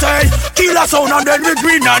as me say, kill a sound and then we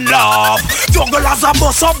green and laugh. Juggle as a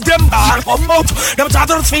bus up them bar. Come out, them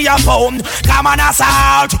tattles for your phone. Come on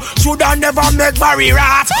assault. Shoulda never make Barry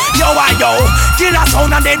rat. Yo, kill a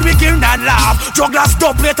sound and then we green and laugh. Jugglers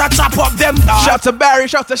double to chop up them bar. Shout to Barry,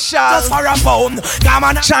 shout to Shah. Just for a phone. Come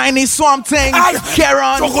on, Chinese Swamp Thing.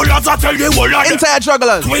 Karen. Jugglers I tell you all. Entire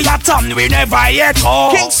jugglers. We a ton we never yet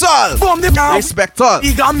go. King Saul. Boom the now. Respect all.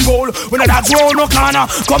 Big and gold. When that road no corner.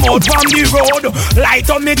 Come out from the road. Light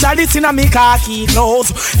on me chalice in a me khaki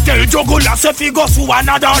clothes. Tell jugglers if he goes to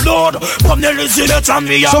another load. From the listen to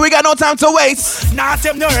me. So we got no time to waste. Now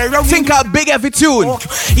them no hero. Think a big heavy tune.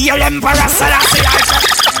 Your Emperor Selassie.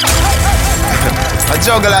 A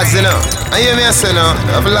jugglers, you know. I hear me say no.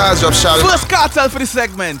 Have a large drop shall. First cartel for the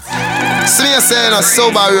segment. See me say no.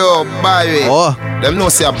 Sober you by way. Oh. Them know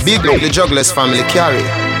say a big look the jugglers family carry.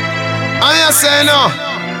 I hear say no.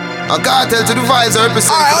 A cartel to the vibes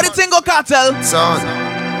represent. Alright, how do you think go cartel? Son.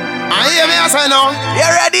 I hear me say no. You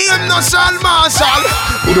ready? Them no shall marshal.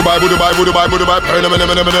 Budubai.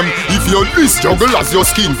 If you list juggle as your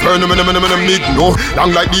skin, make no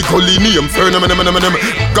long like the colonium.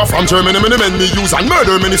 Go from Germany, me use and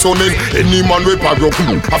murder many so men. Any man with a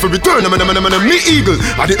broken, have to return me eagle.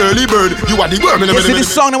 At the early bird, you are the worm. You see this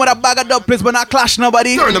song with a bag of dub plates, but not clash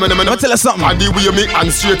nobody. Let me tell you something. And the way me and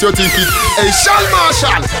straight your teeth. Hey, shall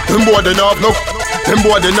marshal. Them boy they have no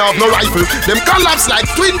rifle. Them collapse like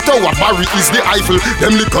Twin Tower. Barry is the Eiffel.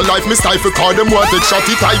 Them little life me stifle. Call them want take shot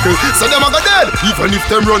title. So them are go dead. Even if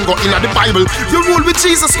them run go in at the Bible. You rule with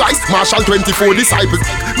Jesus Christ. Marshal 24 disciples.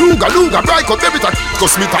 Luga, bright up every time. Go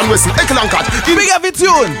Smith and Wesson, Ekelankat. Big heavy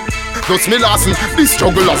tune. Just me Larson. This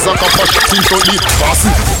struggle as a couple. Seems to lead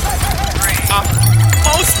Larson.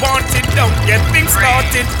 Most wanted, don't get things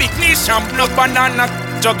started. Big nation, no banana.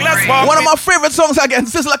 Jugglers walking. One of my favorite songs again,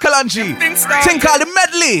 Sizzla Kalonji. Thing called the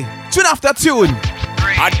medley. Tune after tune.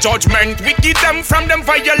 A judgment, we give them from them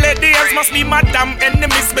violate the ends. Must be madam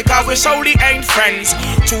enemies because we surely ain't friends.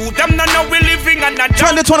 To them now we living and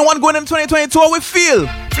 2021 going into 2022, how we feel?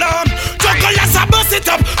 Flam, jugglers a bust it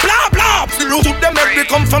up, blah blah. Look to them every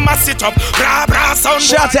come from a sit up, blah blah sound.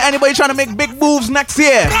 Shout out to anybody trying to make big moves next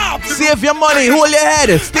year. Save your money, hold your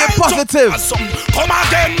head, stay positive. Come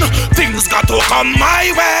again, things got to come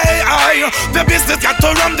my way. The business got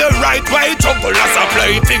to run the right way. Jugglers a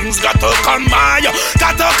play, things got to come my,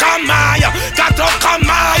 got to come my, got to come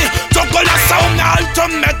my. Jugglers sound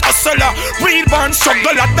ultimate hustler, real born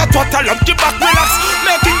struggler. That's what I love. Give back, relax,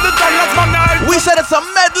 making the dollars man. We said it's a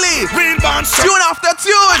medley, real born tune after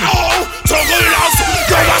tune. Oh, jugglers,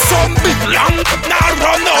 there was some big long, now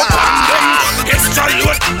run out on them. History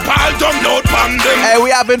with Paul don't know on them. Hey,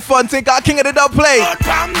 we having fun. Think our King of the Dub play.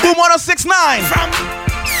 Boom 1069.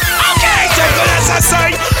 Okay, jugglers I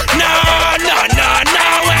say, no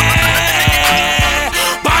way.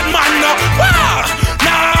 Bad man no,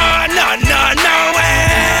 no way.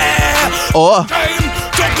 Oh.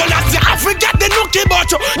 Jugglers, I forget the nookie but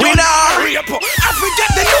we not rape. I forget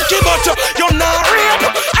the nookie but you're not rape.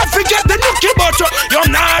 I forget the nookie but you're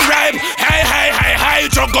not rape. Hey,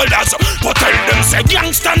 jugglers, but tell them say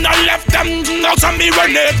gangsta no left them now some me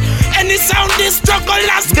run it. Any sound this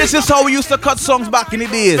jugglers. This is how we used to cut songs back in the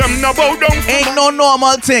days. Them no bow down. Ain't no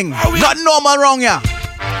normal thing. Not normal wrong ya.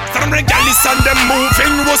 Some regalis and them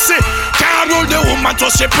moving will see. Can't roll the woman to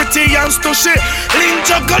she pretty and stushy. Link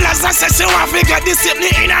jugglers and say she want to get this in a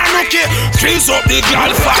nookie. Squeeze up the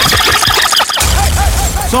girl fat.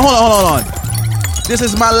 So hold on. This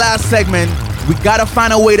is my last segment. We gotta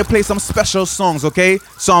find a way to play some special songs, okay?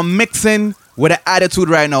 So I'm mixing with an attitude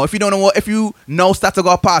right now. If you don't know what, if you know start to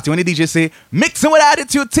go party, when the DJ say mixing with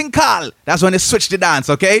attitude, tinkal, that's when they switch the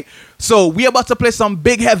dance, okay? So we about to play some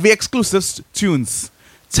big heavy exclusive tunes.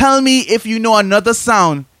 Tell me if you know another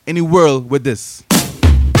sound in the world with this.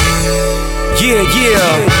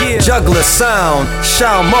 Yeah. Juggler sound,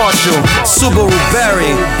 Shawn Marshall, Subaru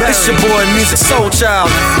Barry. It's your boy Music Soul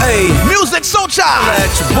Child. Hey, Music Soul Child.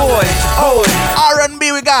 That's your boy. Oh,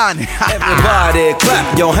 R&B we gone. Everybody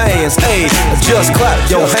clap your hands. Hey, just clap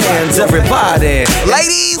your hands, everybody.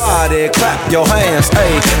 Ladies, everybody clap your hands.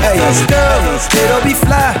 Hey, girls, it'll be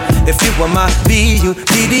fly if you were my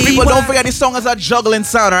B-U-D-D. People, don't forget this song is a juggling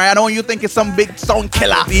sound, alright? I don't want you think it's some big sound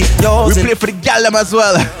killer. We play for the gal as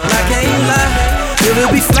well. I can't lie,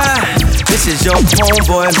 it'll be fly. This is your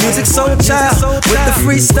homeboy, Music Soul Child, with the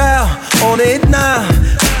freestyle on it now.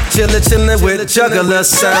 Chillin' with Juggler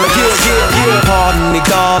sound. Yeah. Pardon me,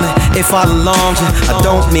 darling, if I alarmed you. I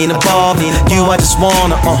don't mean to bother you. I just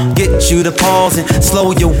wanna get you to pause and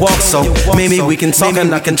slow your walk, so maybe we can talk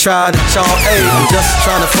and I can try to charm. Hey, I'm just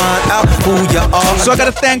trying to find out who you are. So I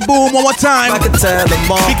gotta thank Boom one more time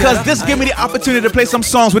because this gave me the opportunity to play some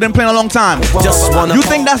songs we didn't play in a long time. You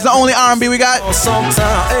think that's the only R&B we got?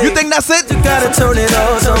 You think that's it? You gotta turn it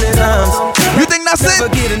on sometimes. You think that's it?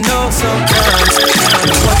 Never get enough sometimes.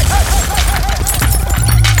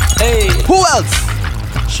 Hey, who else?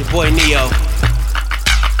 It's your boy Neo.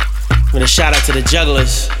 I'm gonna shout out to the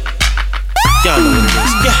Jugglers. Y'all know what it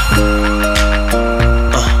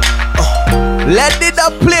is. Let it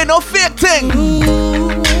up play, no fake thing.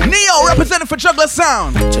 Neo representing for Juggler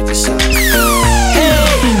Sound. Check this out.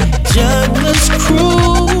 Hey, Jugglers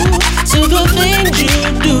crew, so the things you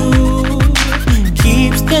do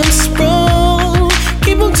keeps them sprung.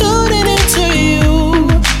 Keep on tuning into you.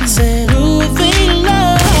 Say who they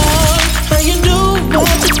love. You do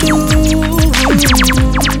what you do.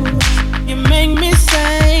 You make me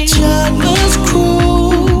say Juggler's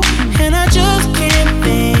cool, and I just can't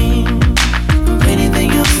think of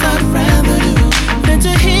anything else I'd rather do than to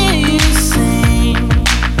hear you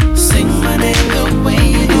sing my name the way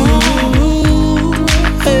you do.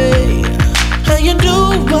 Hey, how you do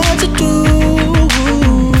what you do.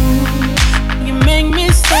 You make me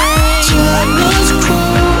say Juggler's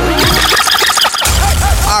cool.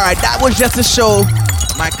 Alright, that was just to show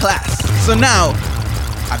my class. So now,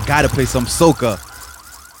 I gotta play some soca.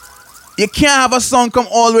 You can't have a song come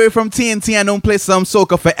all the way from TNT and don't play some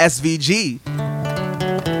soca for SVG.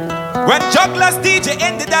 When Jugglers DJ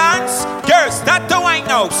in the dance, girls start to wind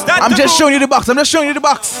now. I'm just showing you the box.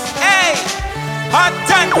 Hey, hot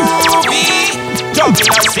and groovy.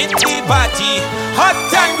 Jugglers in the party. Hot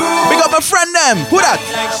and groovy. Big up my friend them. Who that?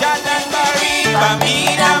 Like Shannon Barry,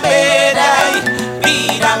 Bambina Bedai.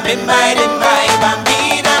 Bidam Bimbai,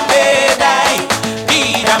 Bambina Bedai.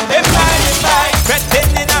 Bidam Bimbai,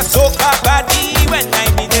 pretending a soca body. When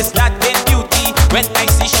I'm in a Latin beauty. When I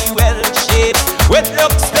see she well shaped. With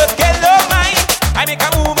looks to kill mine. I make a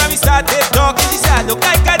move and we started talking. She said, look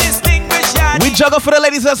like a distinguished. We juggle for the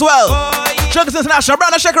ladies ladies as well. Jugglers International,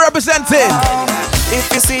 Brandon Shaker representing.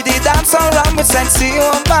 If you see the dance around with sexy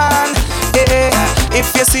woman,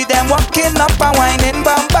 if you see them walking up and whining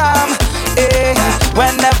bam bam,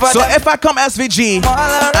 whenever. So if I come SVG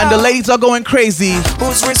and the ladies are going crazy,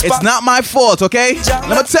 it's not my fault, okay? Let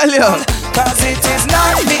me tell you. Cause it is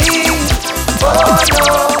not me. Oh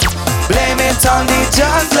no, blame it on the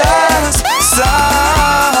jugglers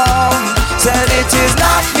song. Said it is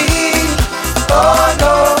not me. Oh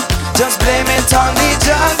no, just blame it on the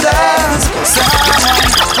jugglers song.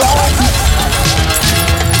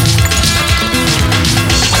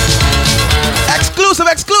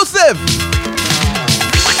 Exclusive.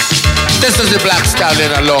 This is the Black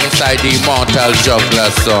Stallion alongside the Immortal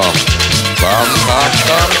Juggler song. Come.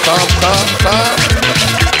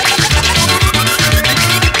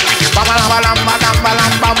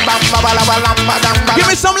 Give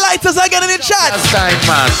me some lighters again in the chat. Time,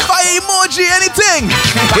 man. Fire emoji, anything.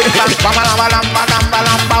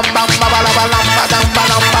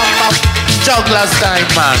 Jugglers time,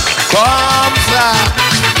 man. Come,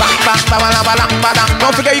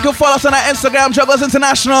 don't forget you can follow us on our Instagram, Jugglers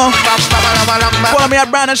International. Follow me at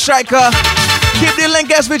Brandon Striker. Keep the link,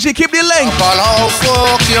 SVG. Keep the link. Follow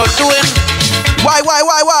folk you're doing. Why?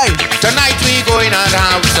 Tonight we going and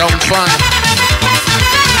have some fun.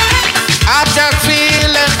 I just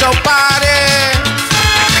feeling to party.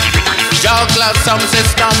 Juggler some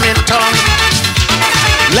system in tongue.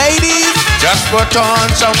 Ladies, just put on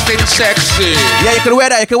something sexy. Yeah, you can wear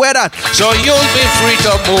that. So you'll be free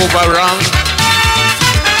to move around.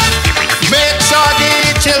 Make sure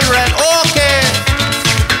the children okay.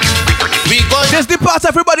 This the part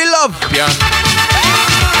everybody love. Yeah.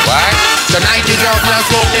 Why? Tonight the jugglers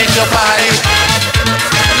go make you party.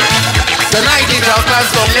 Tonight the jugglers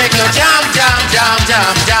go make you jam.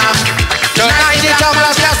 Tonight the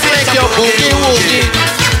jugglers just make you boogie.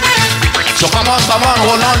 So come on,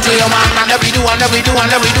 hold on to your man, and let me do a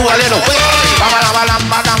little.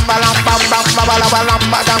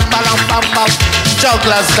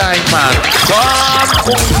 Jugglers time, man. Come.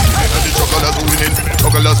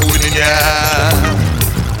 Jugglers winning, yeah.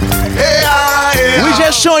 We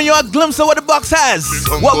just showing you a glimpse of what the box has,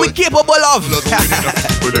 what we're capable of.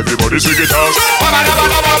 Will everybody sing it out?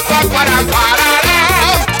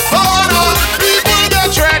 Oh no, people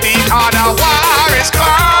get ready, cause the war is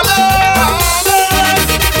coming.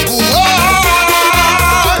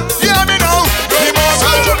 Yeah, me know.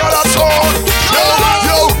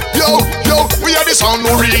 Yo, we are the sound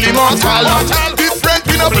no really mortal. Different,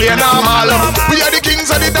 we no play normal. We are the kings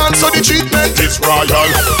of the dance, so the treatment is royal.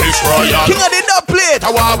 King of the dub plate.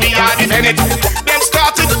 How we are the Bennett. Them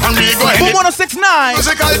started and we go ahead. Boom 1069.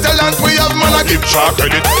 Musical talent we have, man. I give Char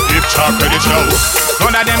credit, yo.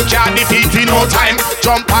 None of them can defeat in no time.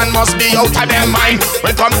 Jump and must be out of them mind.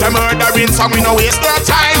 When come to murdering song, we no waste no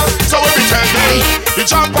time. So we tell them, the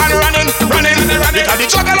jump and running. Because the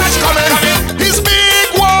jugglers coming. His big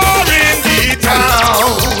war in the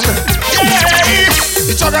town. Yeah,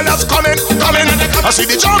 the jugglers coming. I see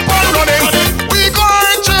the jump and running. We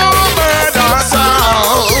going to murder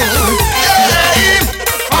sound. Yeah,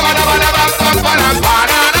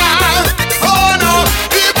 oh no,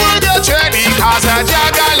 people get ready 'cause the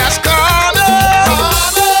jugglers coming.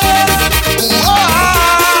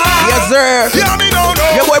 Yes, sir. Yeah, me no.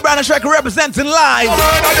 Your boy Brandon Striker representing live.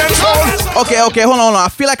 Okay, hold on. I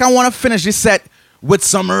feel like I want to finish this set with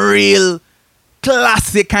some real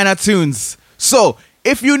classic kind of tunes. So,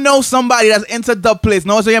 if you know somebody that's into dub plays,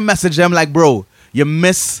 know so you message them like, bro, you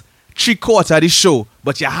miss 3/4 of the show,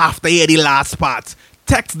 but you have to hear the last part.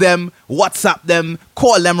 Text them, WhatsApp them,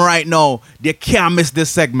 call them right now. They can't miss this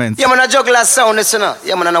segment. Yeah, man, a juggler sound, listener.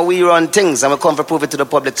 Yeah, man, and we run things, and we come for prove it to the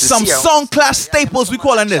public to some see. Song class staples we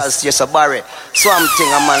calling this. Yes, a Barry. Swamp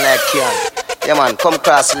thing, a man like Kian. Yeah, man, come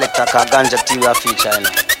cross selector, cause Ganja Tiwa feature, you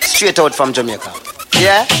know. Straight out from Jamaica.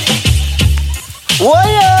 Yeah?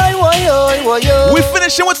 Woy. We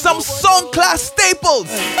finishing with some song class staples.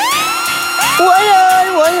 Woy.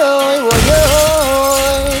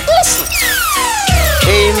 Listen.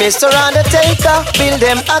 Hey, Mr. Undertaker, build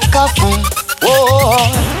them a coffin.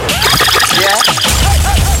 Whoa. Yeah.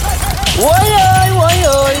 Woy.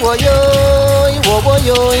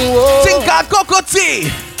 Tinka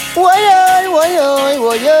Kokoti. Woy.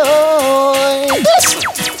 Listen.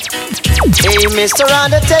 Hey, Mr.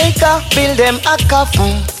 Undertaker, build them a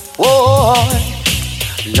coffin. Whoa.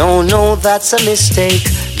 No, that's a mistake.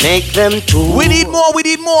 Make them two. We need more.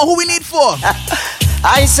 Who we need for?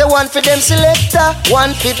 I say one for them selector,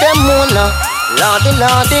 one for them Mona.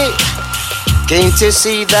 Lordy. Can't you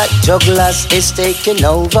see that Jugglers is taking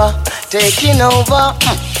over?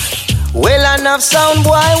 Well enough sound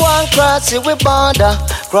boy want cross it with border.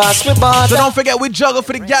 Cross with border. So don't forget we juggle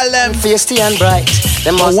for the gal them. Feisty and bright.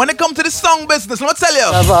 But when it comes to the song business, let me tell you.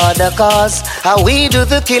 Of order cause how we do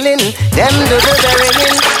the killing, them do the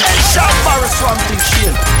burying. Sharp Paris something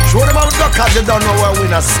shit. Show them how to duck cause you don't know where we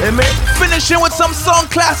not see me. Finishing with some song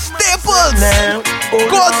class staples.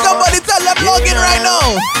 Go somebody tell them log in right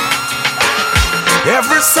now.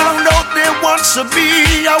 Every sound out there wants to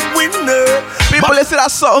be a winner. People listen to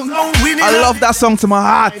that song. I love that song to my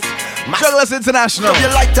heart. Jugglers International. Put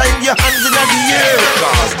your lighter in your hands in the air.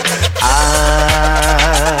 Cause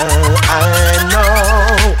I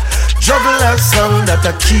know juggler sound that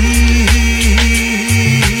a killer.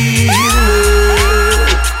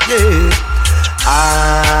 Yeah. I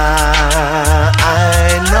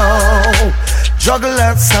know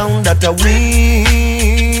juggler sound that a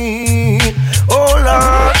win. Oh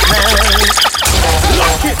Lord,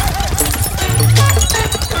 lock it.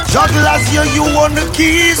 Jugglers, you want the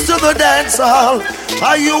keys to the dance hall.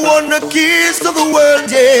 Are you want the keys to the world,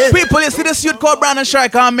 yeah. People, you see this youth called Brandon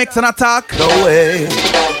Striker and mix and attack? No way.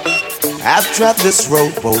 I've traveled this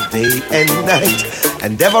road both day and night,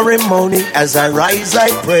 and every morning as I rise I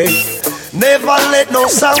pray. Never let no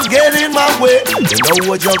sound get in my way. You know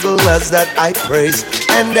what jugglers that I praise.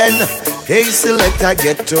 And then, hey select, I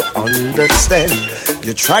get to understand.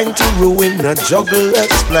 You're trying to ruin a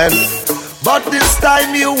juggler's plan, but this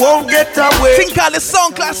time you won't get away. Think of the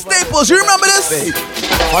song class staples. You remember this?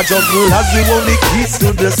 For jugglers, we want the keys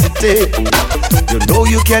to the city. You know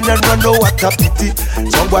you cannot run, no what a pity.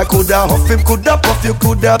 Some boy coulda huff him, coulda puff you,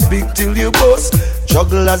 coulda big till you bust.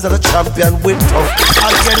 Jugglers are the champion with tough.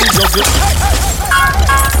 Again juggle.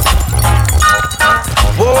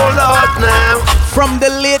 Hold out now. From the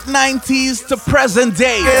late 90s to present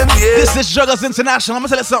day, this is Jugglers International. I'm gonna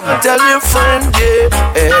tell you something. Tell your friend, yeah.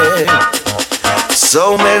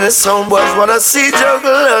 So many soundboys wanna see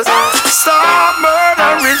jugglers stop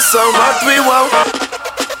murdering so much we won't.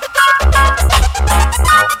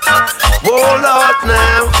 Hold up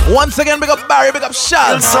now. Once again, big up Barry, big up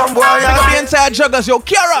Shaz. Big up the entire Jugglers, yo,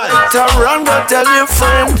 Kieran. Run, go tell your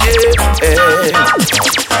friend, yeah.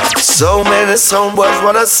 So many soundboys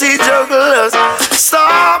wanna see jugglers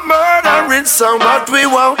stop murdering so much we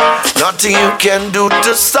won't. Nothing you can do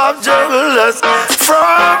to stop jugglers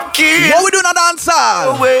from killing. What we do not answer?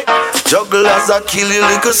 Jugglers are killing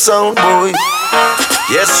like a sound boy.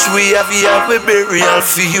 Yes, we have a burial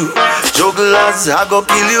for you. Jugglers are gonna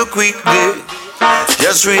kill you quickly.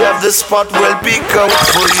 Yes, we have the spot well pick out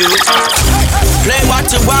for you. Play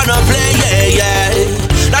what you wanna play, yeah, yeah.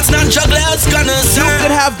 That's not jugglers gonna serve. You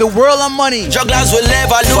could have the world of money. Jugglers will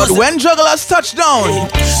never lose. But when jugglers touch down,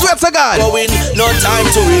 swear to God, going, no time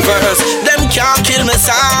to reverse. Them can't kill my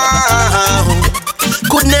sound.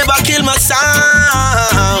 Could never kill my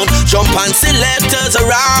sound. Jump and selectors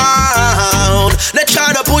around. They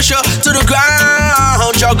try to push you to the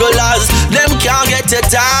ground. Jugglers, them can't get it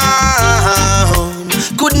down.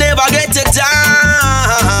 Could never get it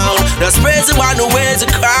down. Just praise the one who wears the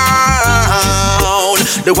crown.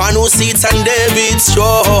 The one who sits on David's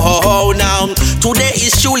throne. Now, today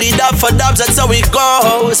is truly dub for dubs, that's how it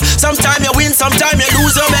goes. Sometimes you win, sometimes you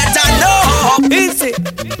lose, you better know. Easy.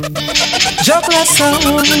 Juggler sound,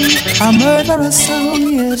 a murderer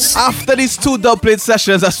sound, yes. After these two dub plate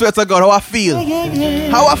sessions, I swear to God, how I feel.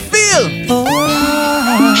 How I feel. Oh,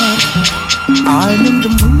 I'm in the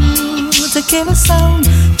mood to kill a sound.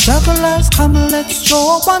 Jugglers, come, let's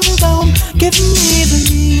throw one down. Give me the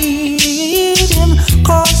medium,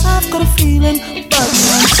 cause I've got a feeling but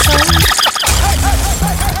my sound.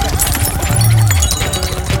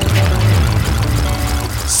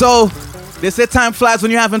 So, they say time flies when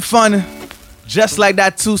you're having fun. Just like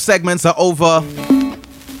that, 2 segments are over.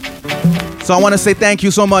 So I want to say thank you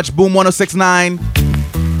so much, Boom 1069.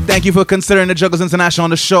 Thank you for considering the Jugglers International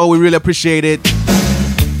on the show. We really appreciate it.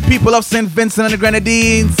 People of St. Vincent and the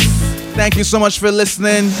Grenadines, thank you so much for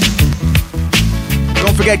listening.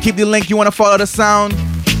 Don't forget, keep the link. You want to follow the sound?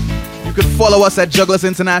 You can follow us at Jugglers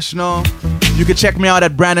International. You can check me out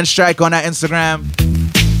at Brandon Strike on that Instagram.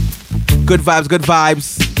 Good vibes, good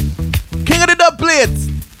vibes. King of the dub plates.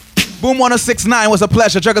 Boom 1069 was a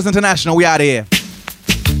pleasure. Jugglers International, we out of here.